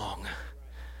a song.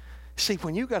 See,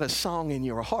 when you got a song in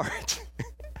your heart,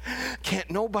 can't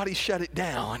nobody shut it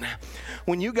down.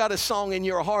 When you got a song in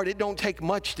your heart, it don't take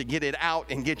much to get it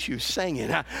out and get you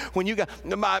singing. When you got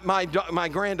my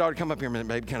granddaughter, come up here a minute,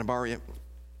 babe. Can I borrow you?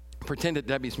 Pretend that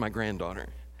Debbie's my granddaughter.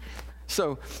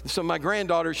 So my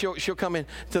granddaughter, she'll come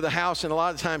into the house, and a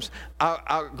lot of times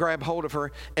I'll grab hold of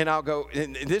her, and I'll go,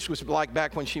 and this was like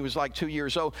back when she was like 2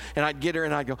 years old, and I'd get her,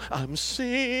 and I'd go, I'm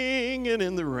singing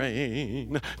in the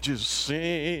rain, just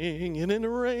singing in the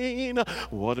rain,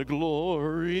 what a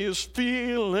glorious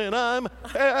feeling, I'm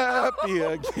happy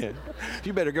again.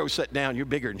 You better go sit down, you're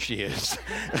bigger than she is.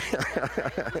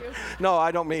 No,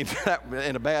 I don't mean that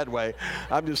in a bad way.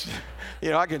 I'm just,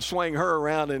 I can swing her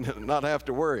around and not have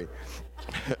to worry.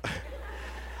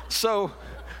 So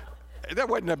that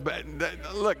wasn't a bad,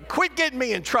 look, quit getting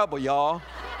me in trouble, y'all.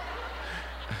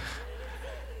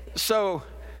 So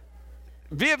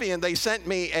Vivian, they sent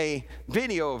me a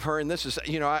video of her, and this is,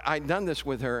 I'd done this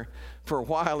with her for a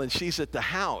while, and she's at the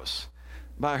house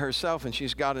by herself, and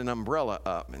she's got an umbrella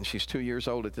up, and she's 2 years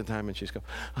old at the time, and she's going,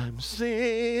 I'm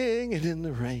singing in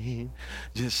the rain,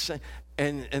 just sing.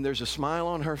 And there's a smile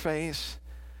on her face,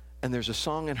 and there's a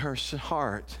song in her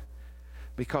heart,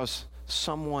 because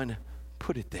someone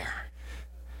put it there.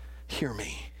 Hear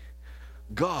me.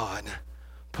 God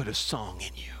put a song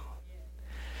in you.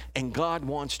 And God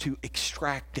wants to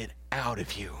extract it out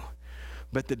of you.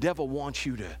 But the devil wants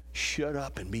you to shut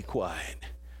up and be quiet.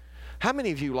 How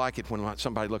many of you like it when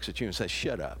somebody looks at you and says,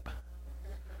 shut up?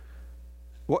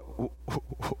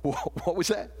 What was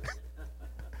that?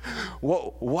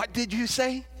 What did you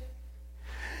say?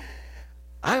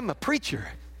 I'm a preacher,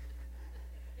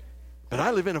 but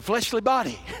I live in a fleshly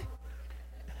body.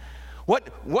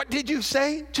 What did you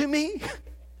say to me?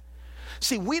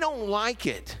 See, we don't like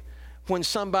it when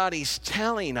somebody's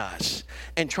telling us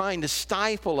and trying to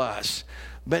stifle us.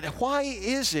 But why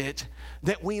is it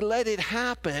that we let it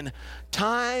happen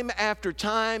time after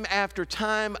time after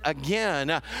time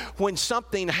again when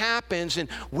something happens and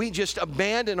we just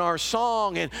abandon our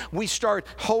song and we start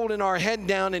holding our head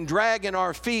down and dragging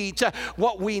our feet?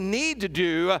 What we need to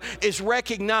do is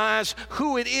recognize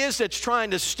who it is that's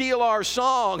trying to steal our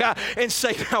song and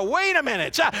say, now wait a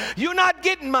minute, you're not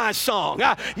getting my song.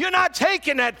 You're not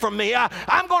taking that from me.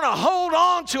 I'm going to hold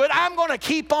on to it. I'm going to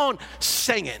keep on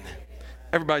singing.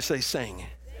 Everybody say sing.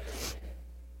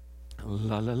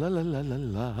 La la la la la la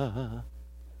la.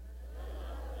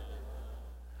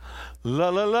 La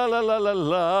la la la la la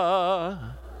la.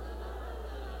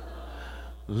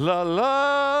 La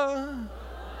la.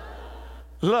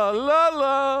 La la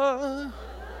la.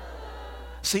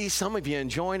 See, some of you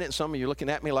enjoying it, and some of you looking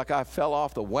at me like I fell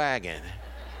off the wagon.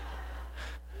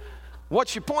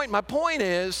 What's your point? My point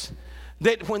is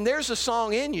that when there's a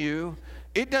song in you,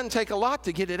 it doesn't take a lot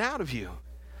to get it out of you.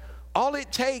 All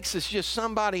it takes is just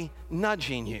somebody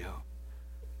nudging you.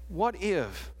 What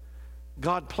if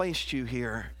God placed you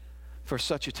here for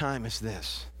such a time as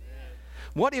this?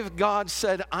 What if God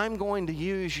said, I'm going to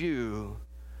use you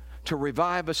to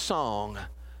revive a song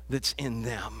that's in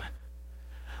them?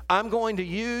 I'm going to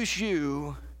use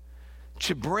you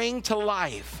to bring to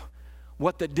life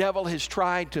what the devil has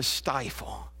tried to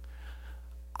stifle.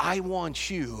 I want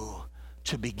you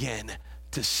to begin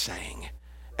to sing.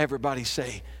 Everybody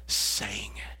say,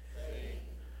 sing.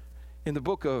 In the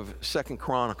book of 2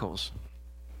 Chronicles,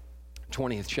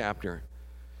 20th chapter,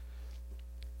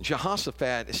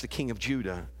 Jehoshaphat is the king of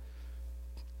Judah.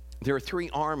 There are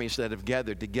 3 armies that have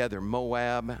gathered together,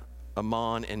 Moab,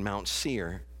 Ammon, and Mount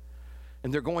Seir.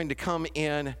 And they're going to come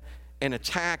in and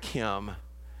attack him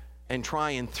and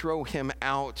try and throw him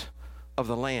out of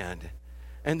the land.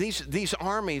 And these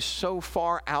armies so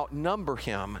far outnumber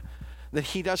him that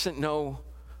he doesn't know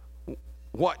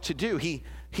what to do.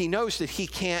 he knows that he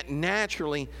can't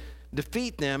naturally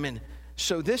defeat them. And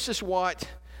so this is what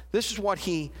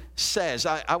he says.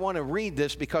 I want to read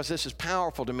this because this is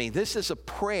powerful to me. This is a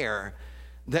prayer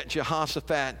that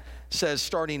Jehoshaphat says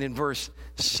starting in verse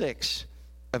 6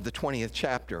 of the 20th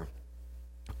chapter.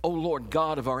 O Lord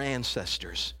God of our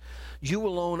ancestors, you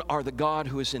alone are the God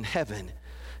who is in heaven.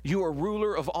 You are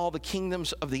ruler of all the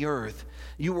kingdoms of the earth.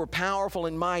 You are powerful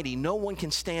and mighty. No one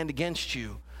can stand against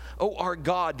you. O our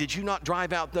God, did you not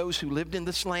drive out those who lived in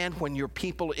this land when your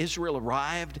people Israel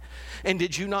arrived? And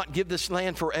did you not give this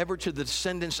land forever to the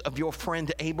descendants of your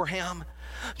friend Abraham?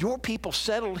 Your people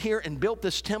settled here and built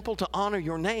this temple to honor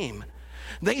your name.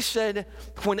 They said,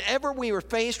 whenever we are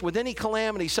faced with any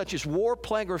calamity such as war,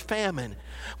 plague, or famine,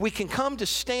 we can come to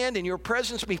stand in your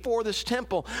presence before this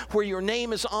temple where your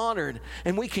name is honored,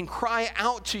 and we can cry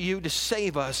out to you to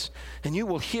save us, and you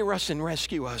will hear us and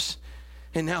rescue us.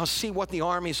 And now see what the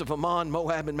armies of Ammon,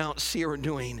 Moab, and Mount Seir are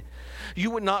doing.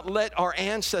 You would not let our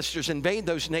ancestors invade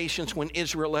those nations when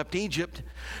Israel left Egypt,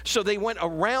 so they went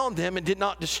around them and did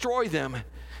not destroy them.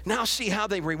 Now see how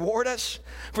they reward us,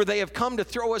 for they have come to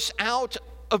throw us out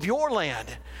of your land,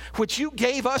 which you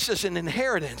gave us as an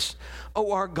inheritance.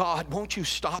 Oh, our God, won't you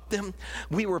stop them?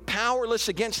 We were powerless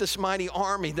against this mighty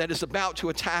army that is about to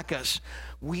attack us.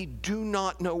 We do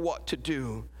not know what to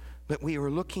do, but we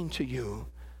are looking to you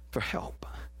for help.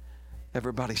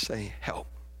 Everybody say help.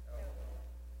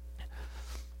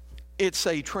 It's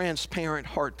a transparent,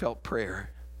 heartfelt prayer.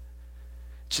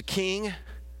 It's a king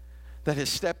that has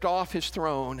stepped off his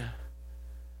throne,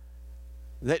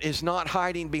 that is not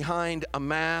hiding behind a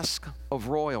mask of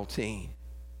royalty,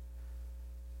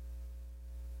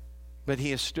 but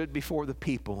he has stood before the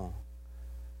people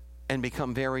and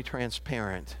become very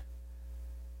transparent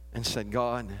and said,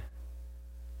 God,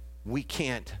 we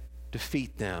can't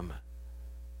defeat them,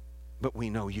 but we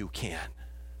know you can.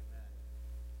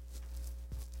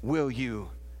 Will you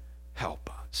help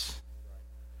us?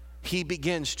 He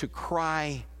begins to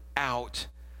cry out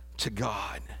to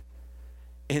God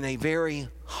in a very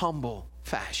humble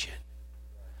fashion.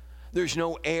 There's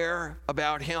no air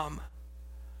about him.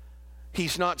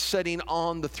 He's not sitting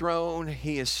on the throne.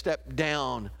 He has stepped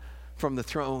down from the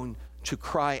throne to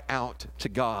cry out to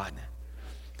God.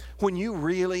 When you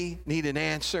really need an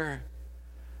answer,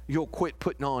 you'll quit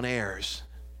putting on airs.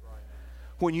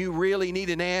 When you really need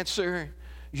an answer,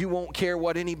 you won't care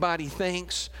what anybody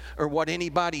thinks or what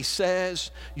anybody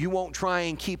says. You won't try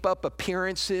and keep up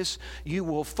appearances. You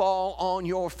will fall on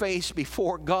your face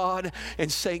before God and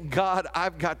say, God,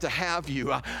 I've got to have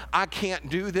you. I can't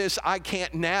do this. I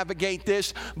can't navigate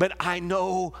this, but I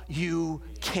know you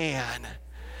can.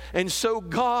 And so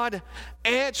God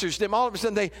answers them. All of a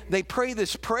sudden, they pray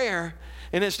this prayer.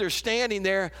 And as they're standing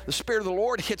there, the Spirit of the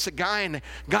Lord hits a guy, and the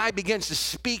guy begins to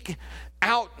speak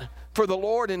out for the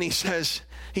Lord. And he says,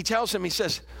 he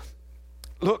says,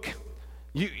 look,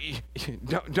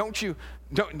 don't you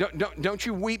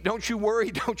weep, don't you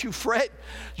worry, don't you fret.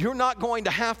 You're not going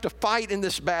to have to fight in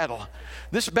this battle.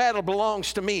 This battle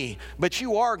belongs to me, but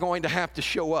you are going to have to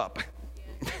show up.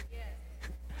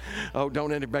 Oh,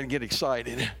 don't anybody get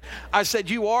excited. I said,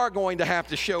 you are going to have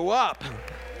to show up.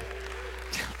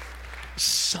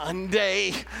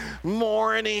 Sunday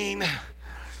morning.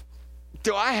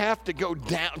 Do I have to go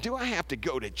down? Do I have to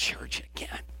go to church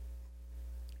again?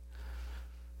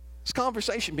 This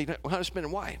conversation between husband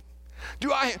and wife.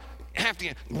 Do I have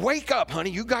to wake up, honey?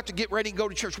 You got to get ready and go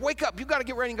to church. Wake up. You got to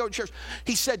get ready and go to church.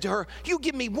 He said to her, you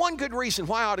give me one good reason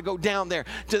why I ought to go down there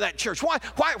to that church.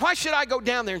 Why should I go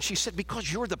down there? And she said,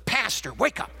 because you're the pastor.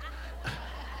 Wake up.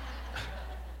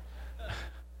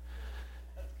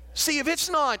 See, if it's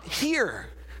not here,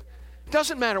 it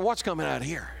doesn't matter what's coming out of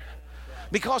here.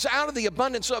 Because out of the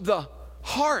abundance of the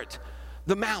heart,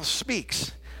 the mouth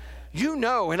speaks. You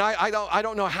know, and I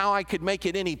don't know how I could make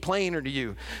it any plainer to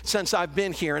you since I've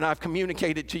been here and I've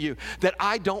communicated to you that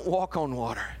I don't walk on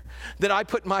water. That I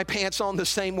put my pants on the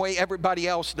same way everybody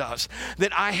else does.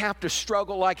 That I have to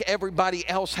struggle like everybody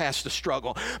else has to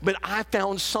struggle. But I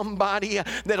found somebody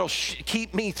that'll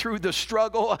keep me through the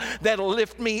struggle, that'll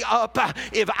lift me up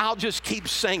if I'll just keep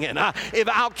singing. If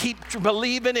I'll keep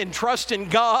believing and trusting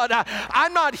God.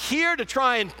 I'm not here to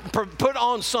try and put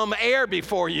on some air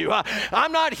before you.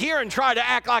 I'm not here and try to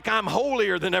act like I'm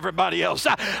holier than everybody else.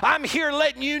 I'm here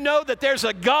letting you know that there's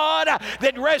a God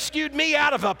that rescued me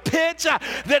out of a pit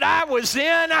that I was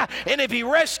in, and if he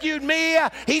rescued me,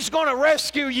 he's going to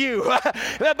rescue you.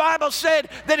 The Bible said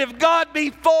that if God be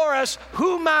for us,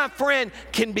 who, my friend,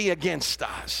 can be against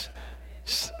us?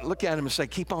 Look at him and say,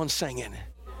 keep on singing.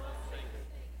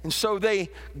 And so they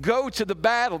go to the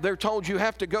battle. They're told you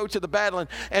have to go to the battle. And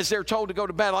as they're told to go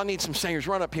to battle, I need some singers.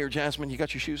 Run up here, Jasmine. You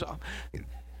got your shoes off?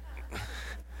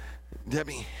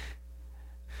 Debbie,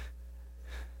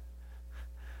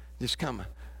 just come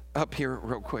up here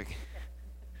real quick.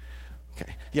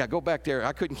 Okay. Yeah, go back there.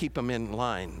 I couldn't keep them in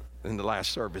line in the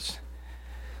last service.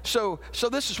 So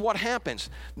this is what happens.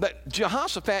 But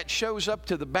Jehoshaphat shows up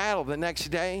to the battle the next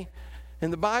day,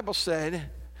 and the Bible said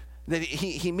that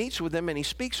he meets with them and he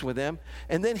speaks with them,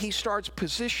 and then he starts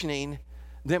positioning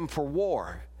them for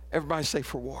war. Everybody say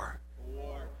for war. For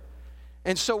war.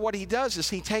 And so what he does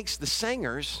is he takes the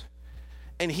singers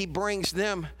and he brings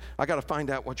them. I got to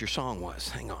find out what your song was.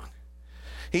 Hang on.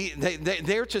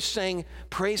 They're to sing,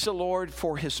 praise the Lord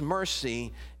for his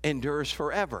mercy endures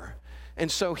forever. And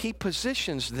so he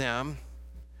positions them,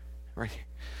 right?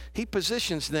 He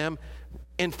positions them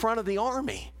in front of the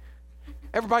army.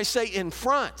 Everybody say in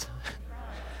front.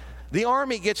 The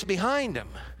army gets behind him.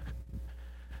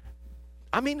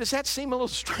 I mean, does that seem a little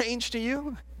strange to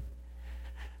you?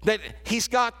 That he's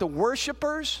got the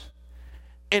worshipers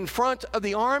in front of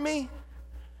the army?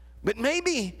 But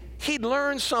maybe he'd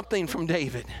learned something from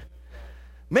David.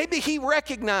 Maybe he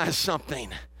recognized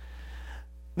something.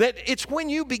 That it's when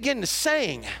you begin to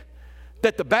sing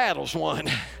that the battle's won.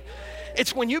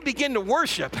 It's when you begin to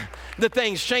worship that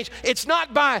things change. It's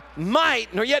not by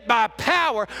might nor yet by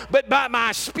power, but by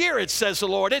my spirit, says the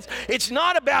Lord. It's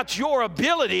not about your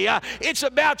ability. It's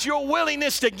about your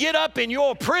willingness to get up in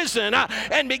your prison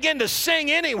and begin to sing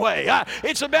anyway.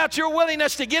 It's about your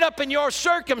willingness to get up in your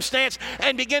circumstance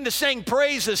and begin to sing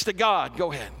praises to God.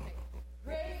 Go ahead.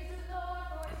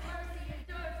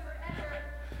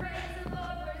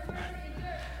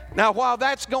 Now, while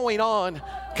that's going on,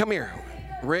 come here,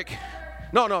 Rick.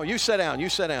 No, you sit down. You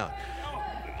sit down.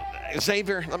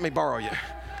 Xavier, let me borrow you.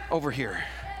 Over here.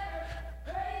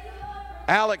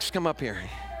 Alex, come up here.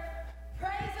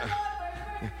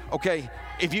 Okay,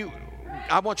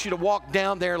 I want you to walk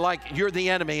down there like you're the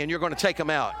enemy and you're going to take them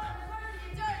out.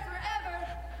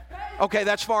 Okay,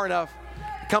 that's far enough.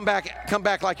 Come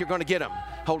back like you're going to get them.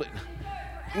 Hold it.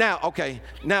 Now, okay.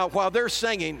 Now, while they're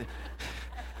singing,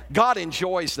 God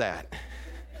enjoys that.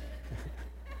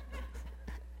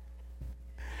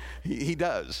 He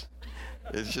does.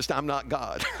 It's just I'm not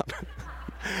God.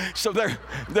 So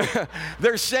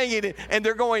they're singing it and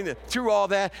they're going through all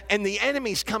that, and the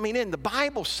enemy's coming in. The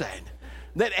Bible said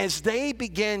that as they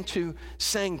begin to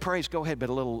sing praise, go ahead, but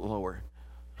a little lower.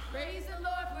 Praise the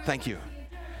Lord. Thank you.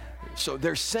 So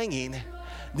they're singing.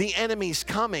 The enemy's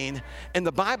coming, and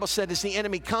the Bible said as the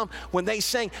enemy come, when they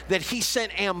sang that he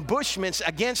sent ambushments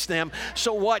against them.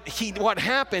 So what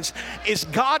happens is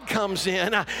God comes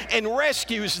in and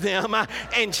rescues them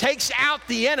and takes out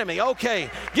the enemy. Okay,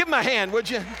 give him a hand, would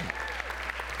you?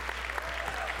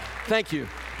 Thank you.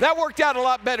 That worked out a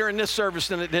lot better in this service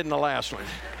than it did in the last one.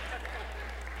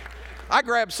 I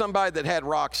grabbed somebody that had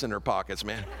rocks in their pockets,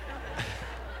 man.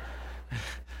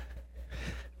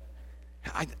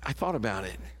 I thought about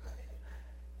it.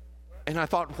 And I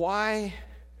thought, why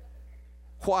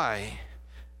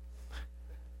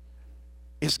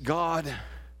is God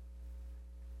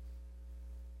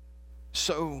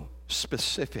so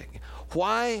specific?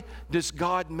 Why does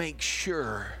God make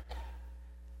sure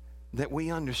that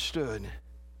we understood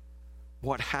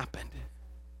what happened?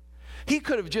 He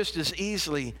could have just as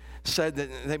easily said that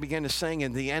they began to sing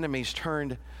and the enemies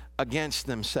turned against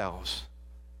themselves.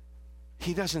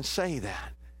 He doesn't say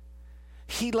that.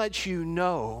 He lets you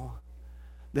know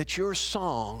that your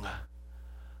song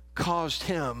caused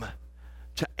him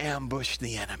to ambush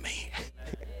the enemy.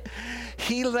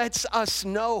 He lets us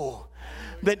know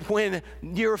that when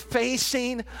you're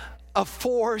facing a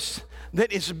force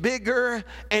that is bigger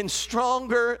and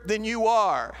stronger than you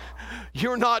are,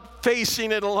 you're not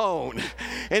facing it alone.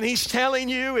 And he's telling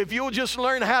you, if you'll just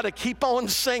learn how to keep on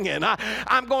singing,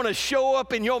 I'm going to show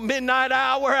up in your midnight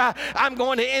hour. I'm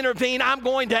going to intervene. I'm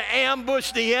going to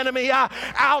ambush the enemy.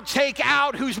 I'll take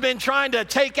out who's been trying to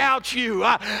take out you.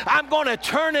 I'm going to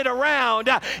turn it around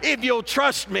if you'll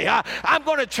trust me. I'm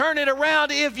going to turn it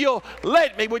around if you'll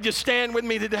let me. Would you stand with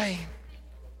me today?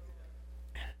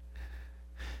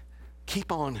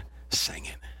 Keep on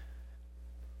singing.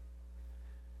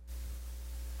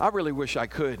 I really wish I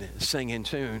could sing in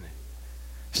tune.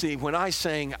 See, when I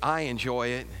sing, I enjoy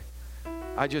it.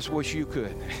 I just wish you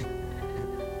could.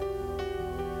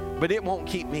 But it won't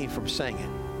keep me from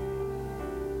singing.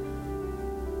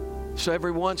 So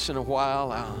every once in a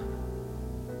while, I'll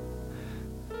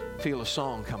feel a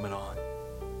song coming on.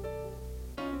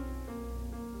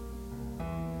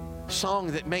 A song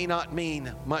that may not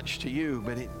mean much to you,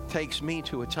 but it takes me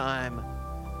to a time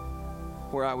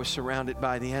where I was surrounded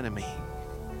by the enemy.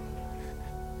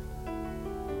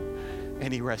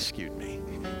 And He rescued me.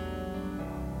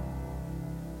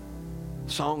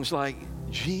 Songs like,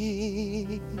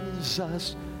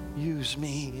 Jesus, use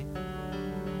me.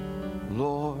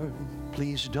 Lord,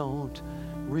 please don't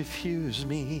refuse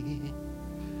me.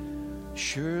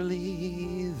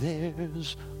 Surely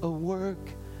there's a work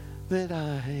that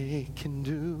I can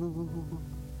do.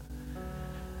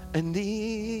 And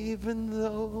even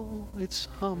though it's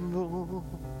humble,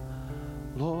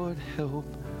 Lord, help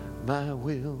my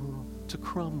will to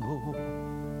crumble.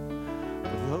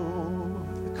 But though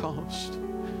the cost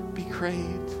be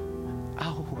great,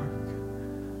 I'll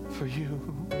work for you.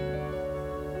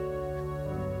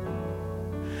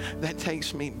 That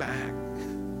takes me back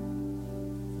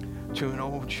to an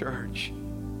old church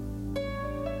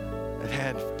that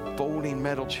had folding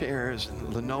metal chairs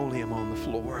and linoleum on the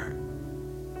floor.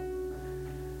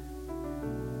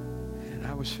 And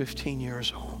I was 15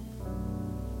 years old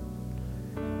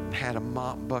and had a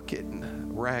mop bucket and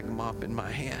a rag mop in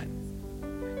my hand,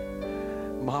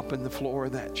 mopping the floor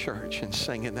of that church and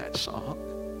singing that song,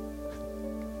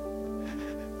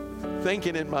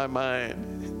 thinking in my mind,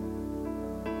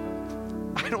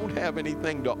 I don't have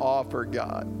anything to offer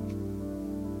God,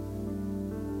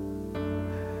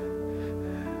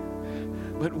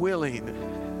 but willing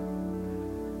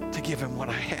to give Him what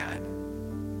I had.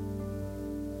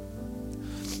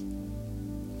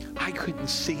 I couldn't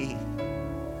see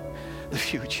the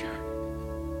future,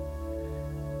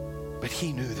 but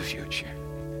He knew the future.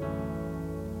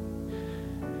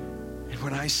 And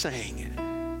when I sang,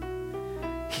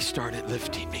 He started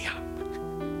lifting me up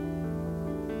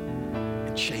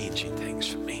and changing things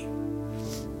for me.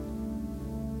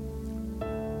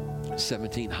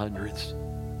 1700s.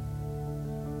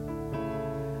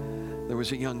 There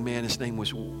was a young man, his name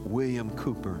was William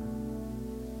Cooper.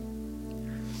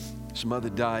 His mother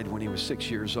died when he was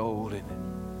 6 years old, and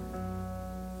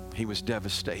he was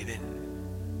devastated.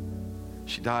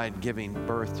 She died giving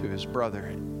birth to his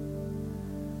brother.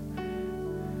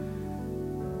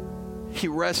 He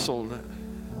wrestled.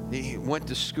 He went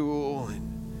to school and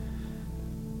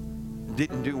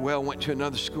didn't do well, went to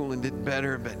another school and did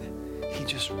better, but he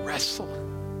just wrestled.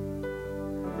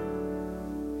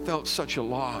 Felt such a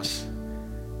loss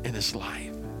in his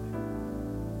life.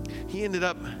 He ended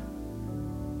up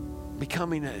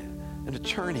becoming an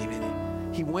attorney.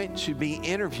 He went to be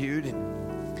interviewed,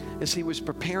 and as he was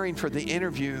preparing for the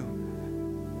interview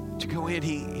to go in,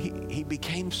 he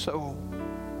became so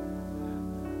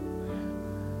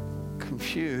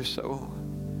confused, so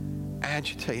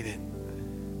agitated.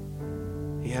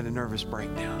 He had a nervous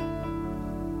breakdown.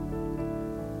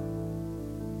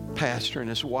 Pastor and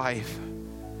his wife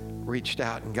reached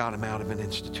out and got him out of an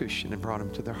institution and brought him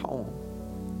to their home.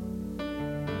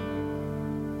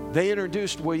 They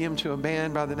introduced William to a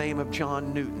man by the name of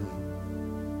John Newton.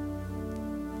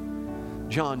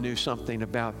 John knew something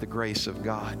about the grace of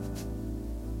God.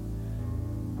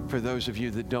 For those of you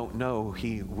that don't know,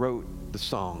 he wrote the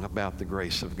song about the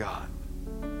grace of God.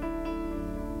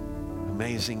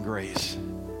 Amazing grace,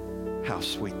 how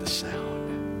sweet the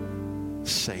sound,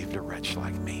 saved a wretch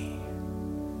like me.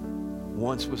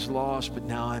 Once was lost, but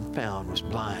now I'm found, was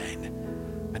blind,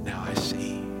 but now I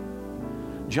see.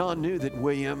 John knew that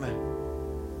William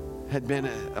had been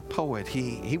a poet.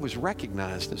 He was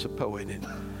recognized as a poet and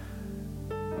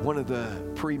one of the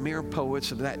premier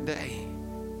poets of that day.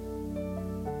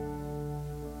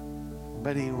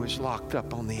 But he was locked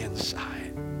up on the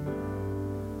inside.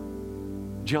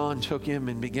 John took him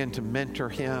and began to mentor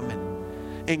him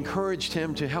and encouraged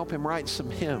him to help him write some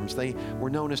hymns. They were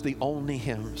known as the Olney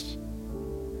hymns.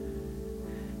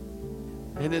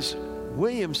 And as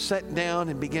William sat down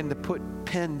and began to put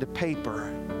pen to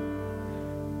paper,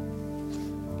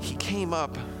 he came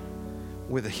up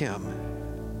with a hymn.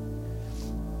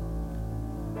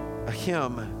 A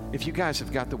hymn, if you guys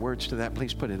have got the words to that,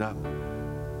 please put it up.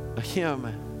 A hymn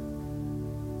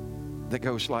that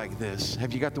goes like this.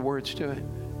 Have you got the words to it?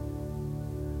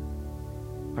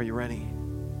 Are you ready?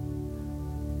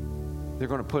 They're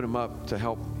going to put them up to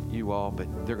help you all, but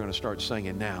they're going to start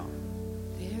singing now.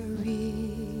 There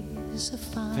is a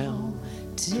fountain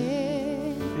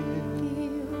filled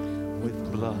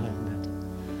with blood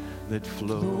that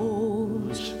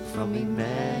flows from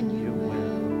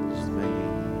Emmanuel's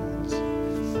veins.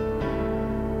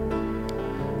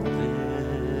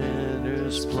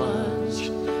 Sinners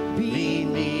plunged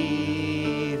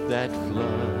beneath that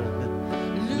flood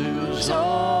lose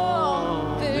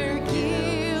all their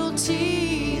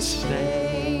guilty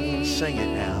stains. Sing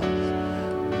it now.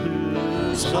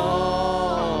 Lose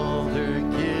all their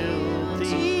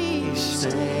guilty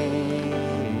stains.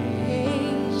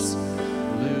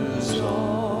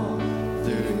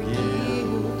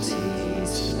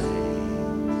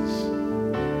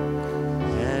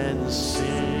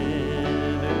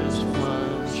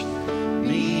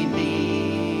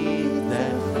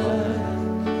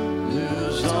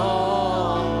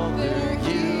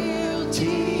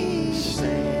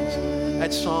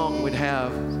 That song would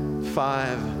have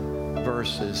 5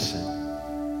 verses.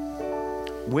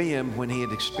 William, when he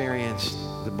had experienced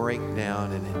the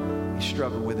breakdown and he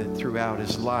struggled with it throughout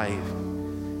his life,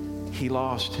 he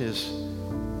lost his,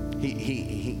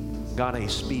 he got a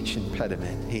speech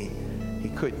impediment. He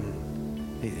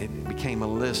couldn't, it became a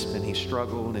lisp, and he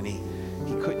struggled, and he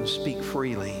couldn't speak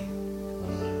freely.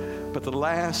 But the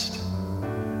last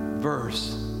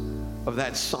verse of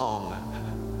that song,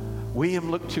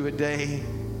 William looked to a day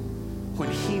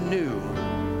when he knew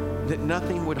that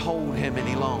nothing would hold him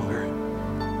any longer.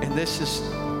 And this is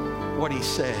what he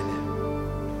said.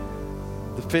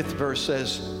 The 5th verse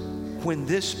says, when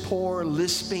this poor,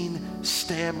 lisping,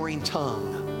 stammering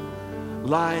tongue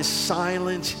lies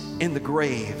silent in the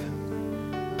grave,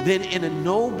 then in a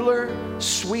nobler,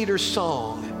 sweeter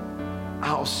song,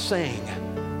 I'll sing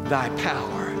thy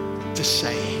power to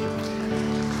save.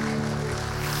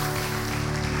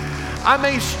 I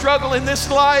may struggle in this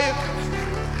life.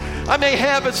 I may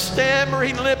have a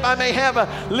stammering lip. I may have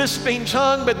a lisping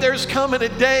tongue, but there's coming a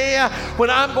day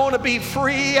when I'm going to be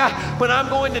free, when I'm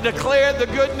going to declare the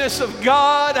goodness of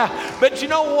God. But you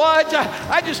know what?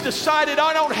 I just decided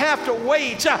I don't have to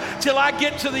wait till I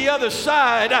get to the other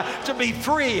side to be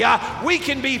free. We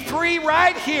can be free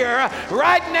right here,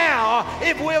 right now,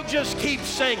 if we'll just keep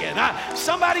singing.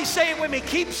 Somebody say it with me.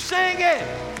 Keep singing.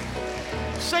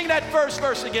 Sing that first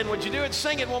verse again. Would you do it?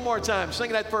 Sing it one more time.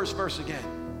 Sing that first verse again.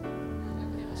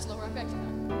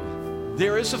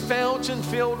 There is a fountain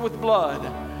filled with blood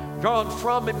drawn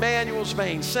from Emmanuel's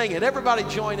veins. Sing it. Everybody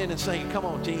join in and sing it. Come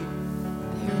on, team.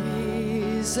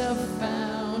 There is a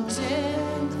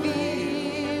fountain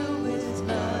filled with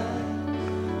blood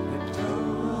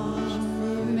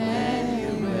from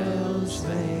Emmanuel's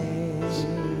veins,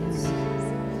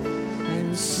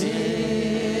 and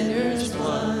sinners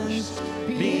plunged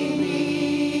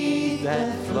beneath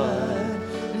that flood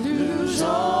lose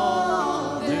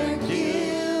all their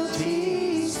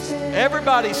guilty stains.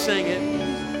 Everybody sing it.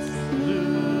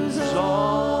 Lose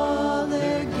all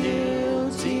their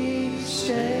guilty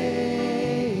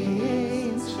stains.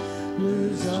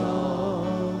 Lose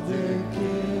all their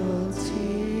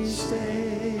guilty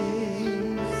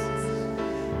stains.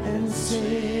 And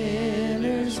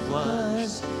sinners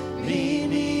plunged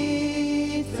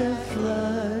beneath the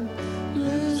flood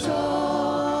lose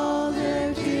all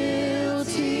their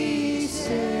guilty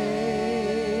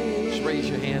stains. Just raise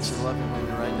your hands and love Him with me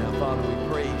right now. Father, we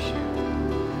praise you.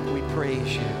 We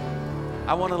praise you.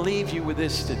 I want to leave you with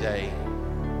this today.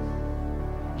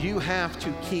 You have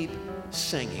to keep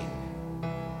singing.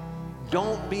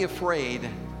 Don't be afraid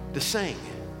to sing.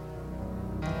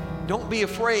 Don't be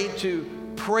afraid to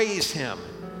praise Him.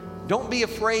 Don't be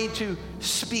afraid to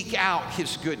speak out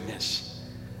His goodness.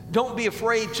 Don't be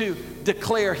afraid to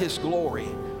declare His glory.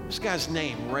 This guy's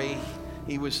name, Ray,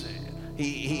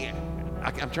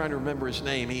 I'm trying to remember his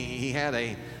name. He had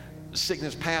a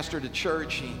sickness, pastored a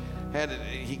church.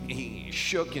 He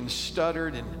shook and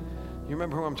stuttered. And you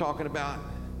remember who I'm talking about?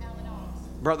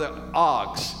 Brother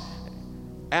Oggs.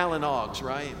 Alan Oggs,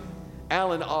 right?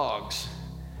 Alan Oggs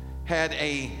had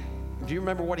do you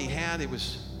remember what he had? It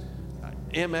was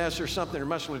MS or something, or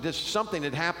muscular dystrophy. Something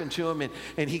had happened to him,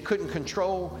 and he couldn't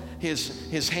control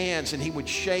his hands, and he would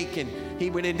shake, and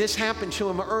this happened to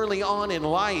him early on in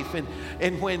life,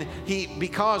 and when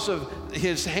because of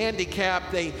his handicap,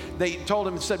 they told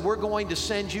him and said, we're going to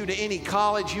send you to any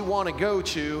college you want to go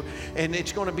to, and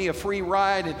it's going to be a free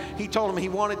ride. And he told him he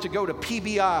wanted to go to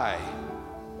PBI.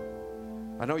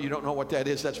 I know you don't know what that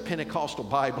is. That's Pentecostal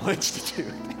Bible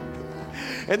Institute.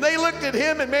 And they looked at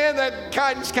him, and man, that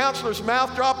guidance counselor's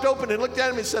mouth dropped open and looked at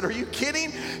him and said, are you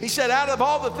kidding? He said, out of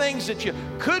all the things that you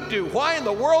could do, why in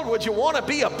the world would you want to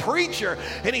be a preacher?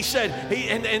 And he said,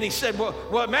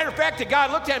 well, matter of fact, the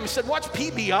guy looked at him and said, what's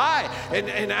PBI?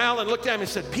 And Alan looked at him and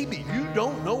said, you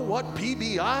don't know what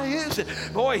PBI is? And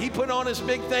boy, he put on his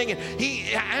big thing, and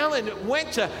Alan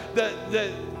went to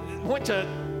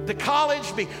the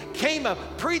college, became a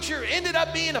preacher, ended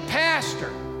up being a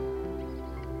pastor.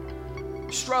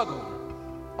 Struggled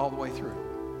all the way through.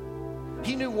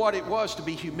 He knew what it was to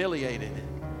be humiliated.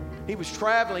 He was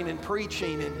traveling and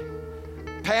preaching,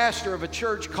 and pastor of a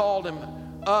church called him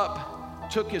up,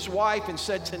 took his wife and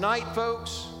said, tonight,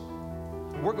 folks,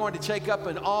 we're going to take up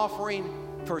an offering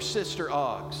for Sister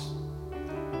Oggs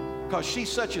because she's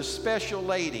such a special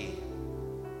lady.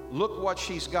 Look what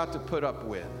she's got to put up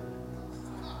with.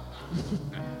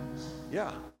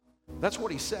 Yeah, that's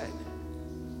what he said.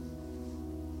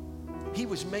 He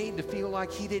was made to feel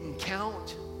like he didn't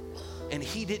count and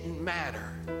he didn't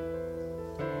matter.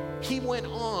 He went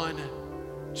on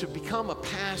to become a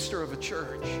pastor of a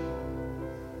church.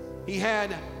 He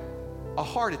had a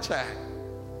heart attack.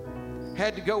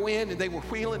 Had to go in, and they were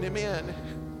wheeling him in.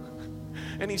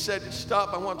 And he said,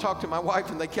 stop, I want to talk to my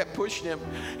wife. And they kept pushing him.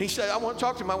 He said, I want to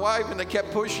talk to my wife. And they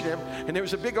kept pushing him. And there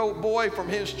was a big old boy from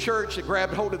his church that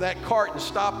grabbed hold of that cart and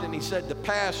stopped. And he said, the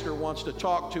pastor wants to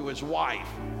talk to his wife.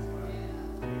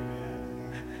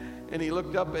 And he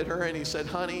looked up at her and he said,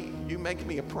 honey, you make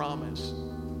me a promise.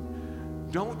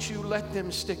 Don't you let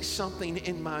them stick something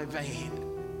in my vein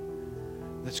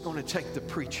that's going to take the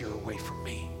preacher away from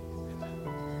me.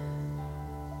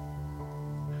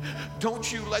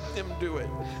 Don't you let them do it.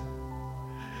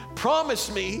 Promise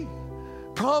me.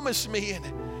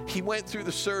 And he went through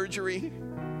the surgery.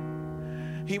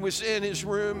 He was in his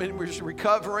room and was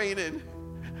recovering, and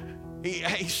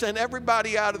he sent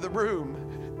everybody out of the room,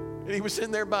 and he was in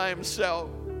there by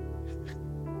himself.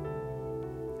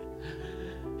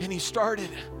 And he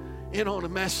started in on a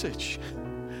message.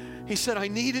 He said, I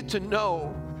needed to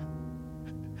know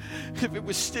if it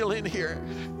was still in here.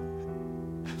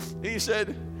 He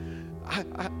said,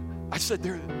 I said,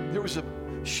 there was a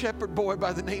shepherd boy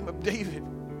by the name of David,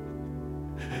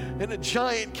 and a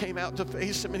giant came out to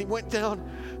face him, and he went down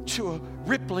to a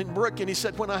rippling brook, and he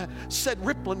said, when I said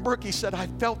rippling brook, he said, I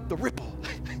felt the ripple.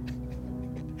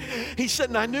 He said,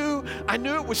 and I knew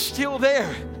it was still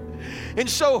there. And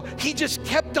so he just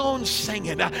kept on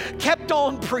singing, kept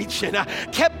on preaching,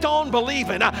 kept on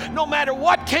believing. No matter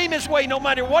what came his way, no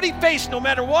matter what he faced, no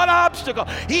matter what obstacle,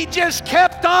 he just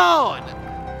kept on.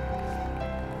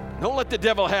 Don't let the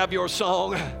devil have your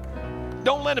song.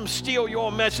 Don't let him steal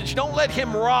your message. Don't let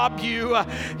him rob you.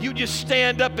 You just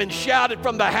stand up and shout it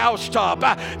from the housetop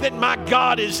that my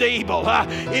God is able.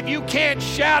 If you can't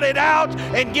shout it out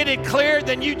and get it clear,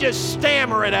 then you just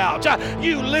stammer it out.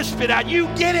 You lisp it out. You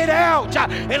get it out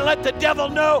and let the devil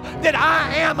know that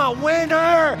I am a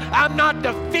winner. I'm not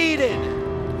defeated.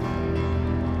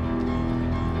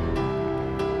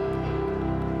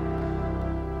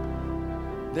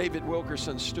 David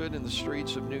Wilkerson stood in the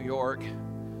streets of New York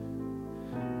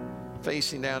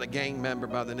facing down a gang member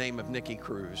by the name of Nicky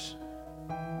Cruz.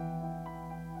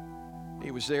 He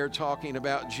was there talking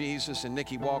about Jesus, and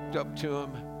Nicky walked up to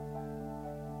him,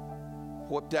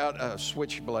 whipped out a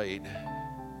switchblade,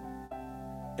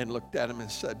 and looked at him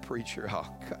and said, preacher,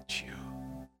 I'll cut you.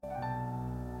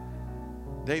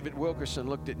 David Wilkerson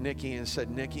looked at Nicky and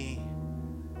said, Nicky,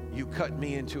 you cut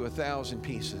me into 1,000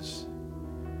 pieces,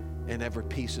 and every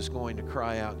piece is going to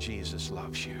cry out, Jesus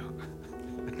loves you.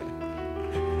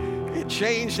 It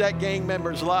changed that gang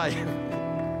member's life,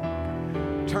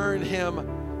 turned him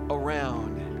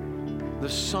around. The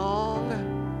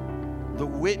song, the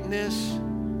witness,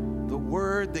 the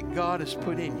word that God has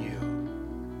put in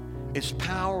you is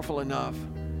powerful enough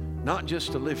not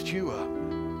just to lift you up,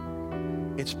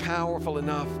 it's powerful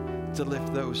enough to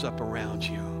lift those up around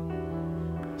you.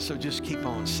 So just keep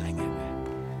on singing.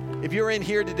 If you're in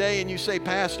here today and you say,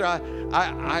 Pastor,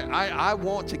 I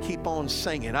want to keep on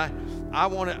singing. I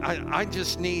want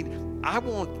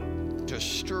to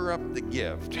stir up the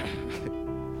gift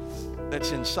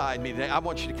that's inside me today. I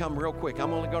want you to come real quick.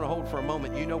 I'm only going to hold for a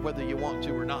moment. You know whether you want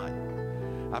to or not.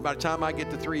 By the time I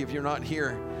get to 3, if you're not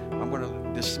here, I'm going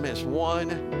to dismiss.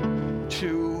 1,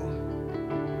 2,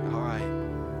 all right.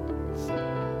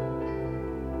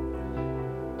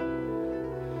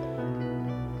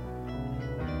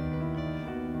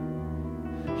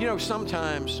 You know,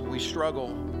 sometimes we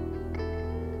struggle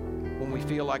when we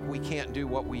feel like we can't do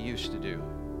what we used to do.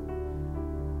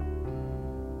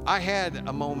 I had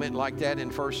a moment like that in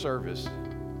first service.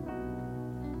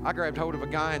 I grabbed hold of a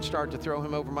guy and started to throw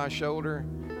him over my shoulder.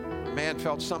 The man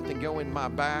felt something go in my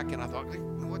back, and I thought,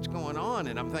 what's going on?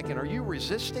 And I'm thinking, are you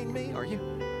resisting me? Are you?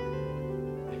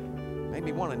 Made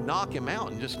me want to knock him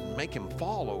out and just make him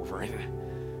fall over. And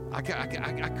I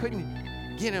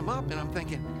couldn't get him up, and I'm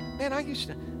thinking, man, I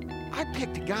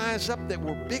picked guys up that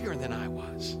were bigger than I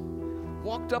was.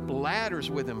 Walked up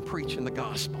ladders with them preaching the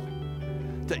gospel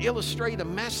to illustrate a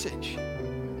message.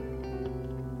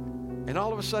 And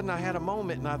all of a sudden I had a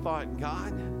moment and I thought,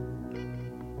 God,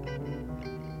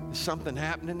 is something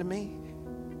happening to me?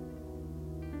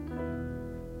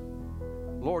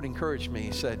 Lord encouraged me.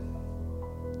 He said,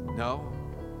 no,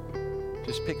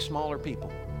 just pick smaller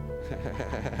people.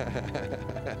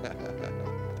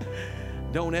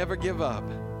 Don't ever give up.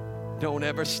 Don't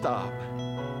ever stop.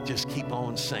 Just keep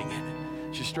on singing.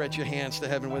 Just stretch your hands to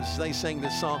heaven as they sing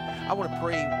this song. I want to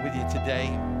pray with you today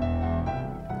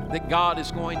that God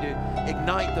is going to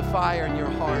ignite the fire in your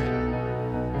heart.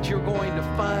 That you're going to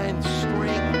find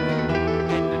strength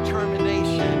and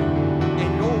determination,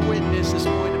 and your witness is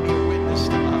going to be a witness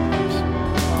to others.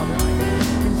 Father, I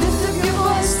Lift up your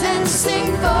voice and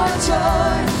sing for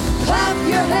joy. Clap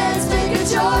your hands, make a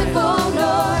joyful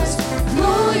noise.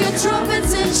 Blow your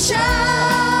trumpets and shout.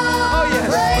 Oh,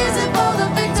 yes. Praise Him for the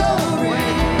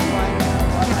victory.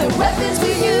 The weapons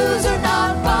we use are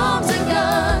not bombs and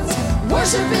guns.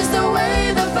 Worship is the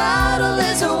way the battle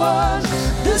is won.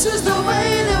 This is the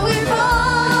way that we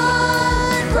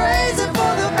fight. Praise Him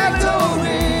for the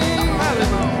victory.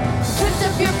 Lift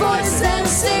up your voice and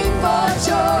sing for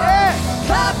joy.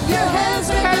 Clap your hands,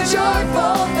 make a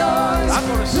joyful noise.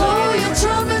 Blow your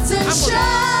trumpets and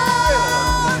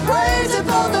shout. Praise Him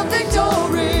for the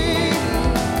victory.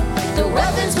 The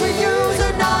weapons we use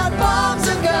are not bombs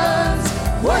and guns.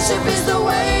 Worship is the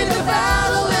way the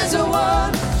battle is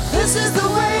won. This is the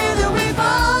way that we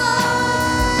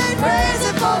fight. Praise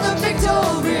Him for the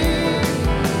victory.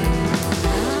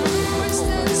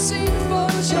 Stand and sing for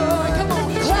joy. Come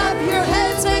on, clap your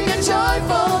hands, make a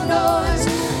joyful noise.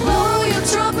 Blow your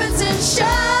trumpets and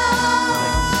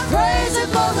shout. Praise Him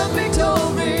for the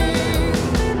victory.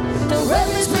 The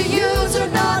weapons we use are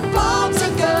not bombs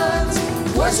and guns.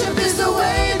 Worship is the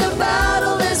way the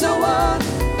battle is won.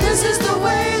 This is the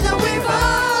way that we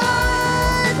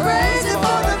fight. Praise Him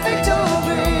for the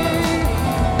victory.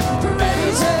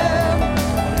 Praise Him.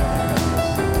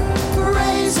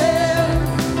 Praise Him.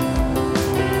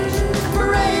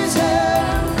 Praise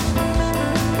Him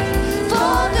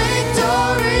for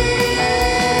victory.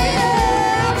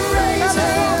 Praise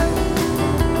Him.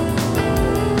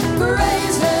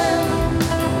 Praise Him.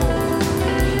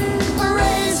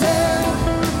 Praise Him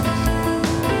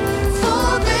for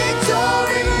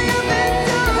victory.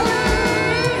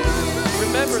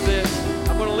 Remember this.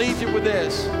 I'm going to leave you with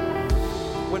this.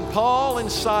 When Paul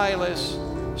and Silas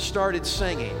started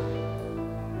singing,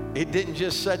 it didn't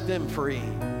just set them free,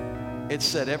 it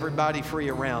set everybody free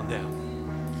around them.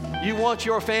 You want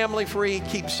your family free?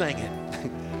 Keep singing.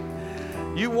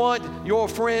 You want your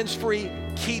friends free?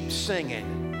 Keep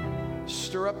singing.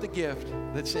 Stir up the gift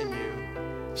that's in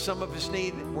you. Some of us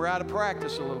we're out of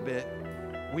practice a little bit.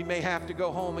 We may have to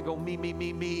go home and go me, me,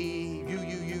 me, me,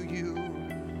 you.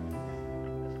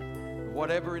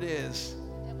 Whatever it is,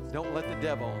 don't let the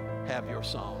devil have your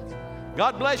song.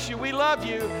 God bless you. We love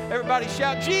you. Everybody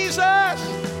shout, Jesus!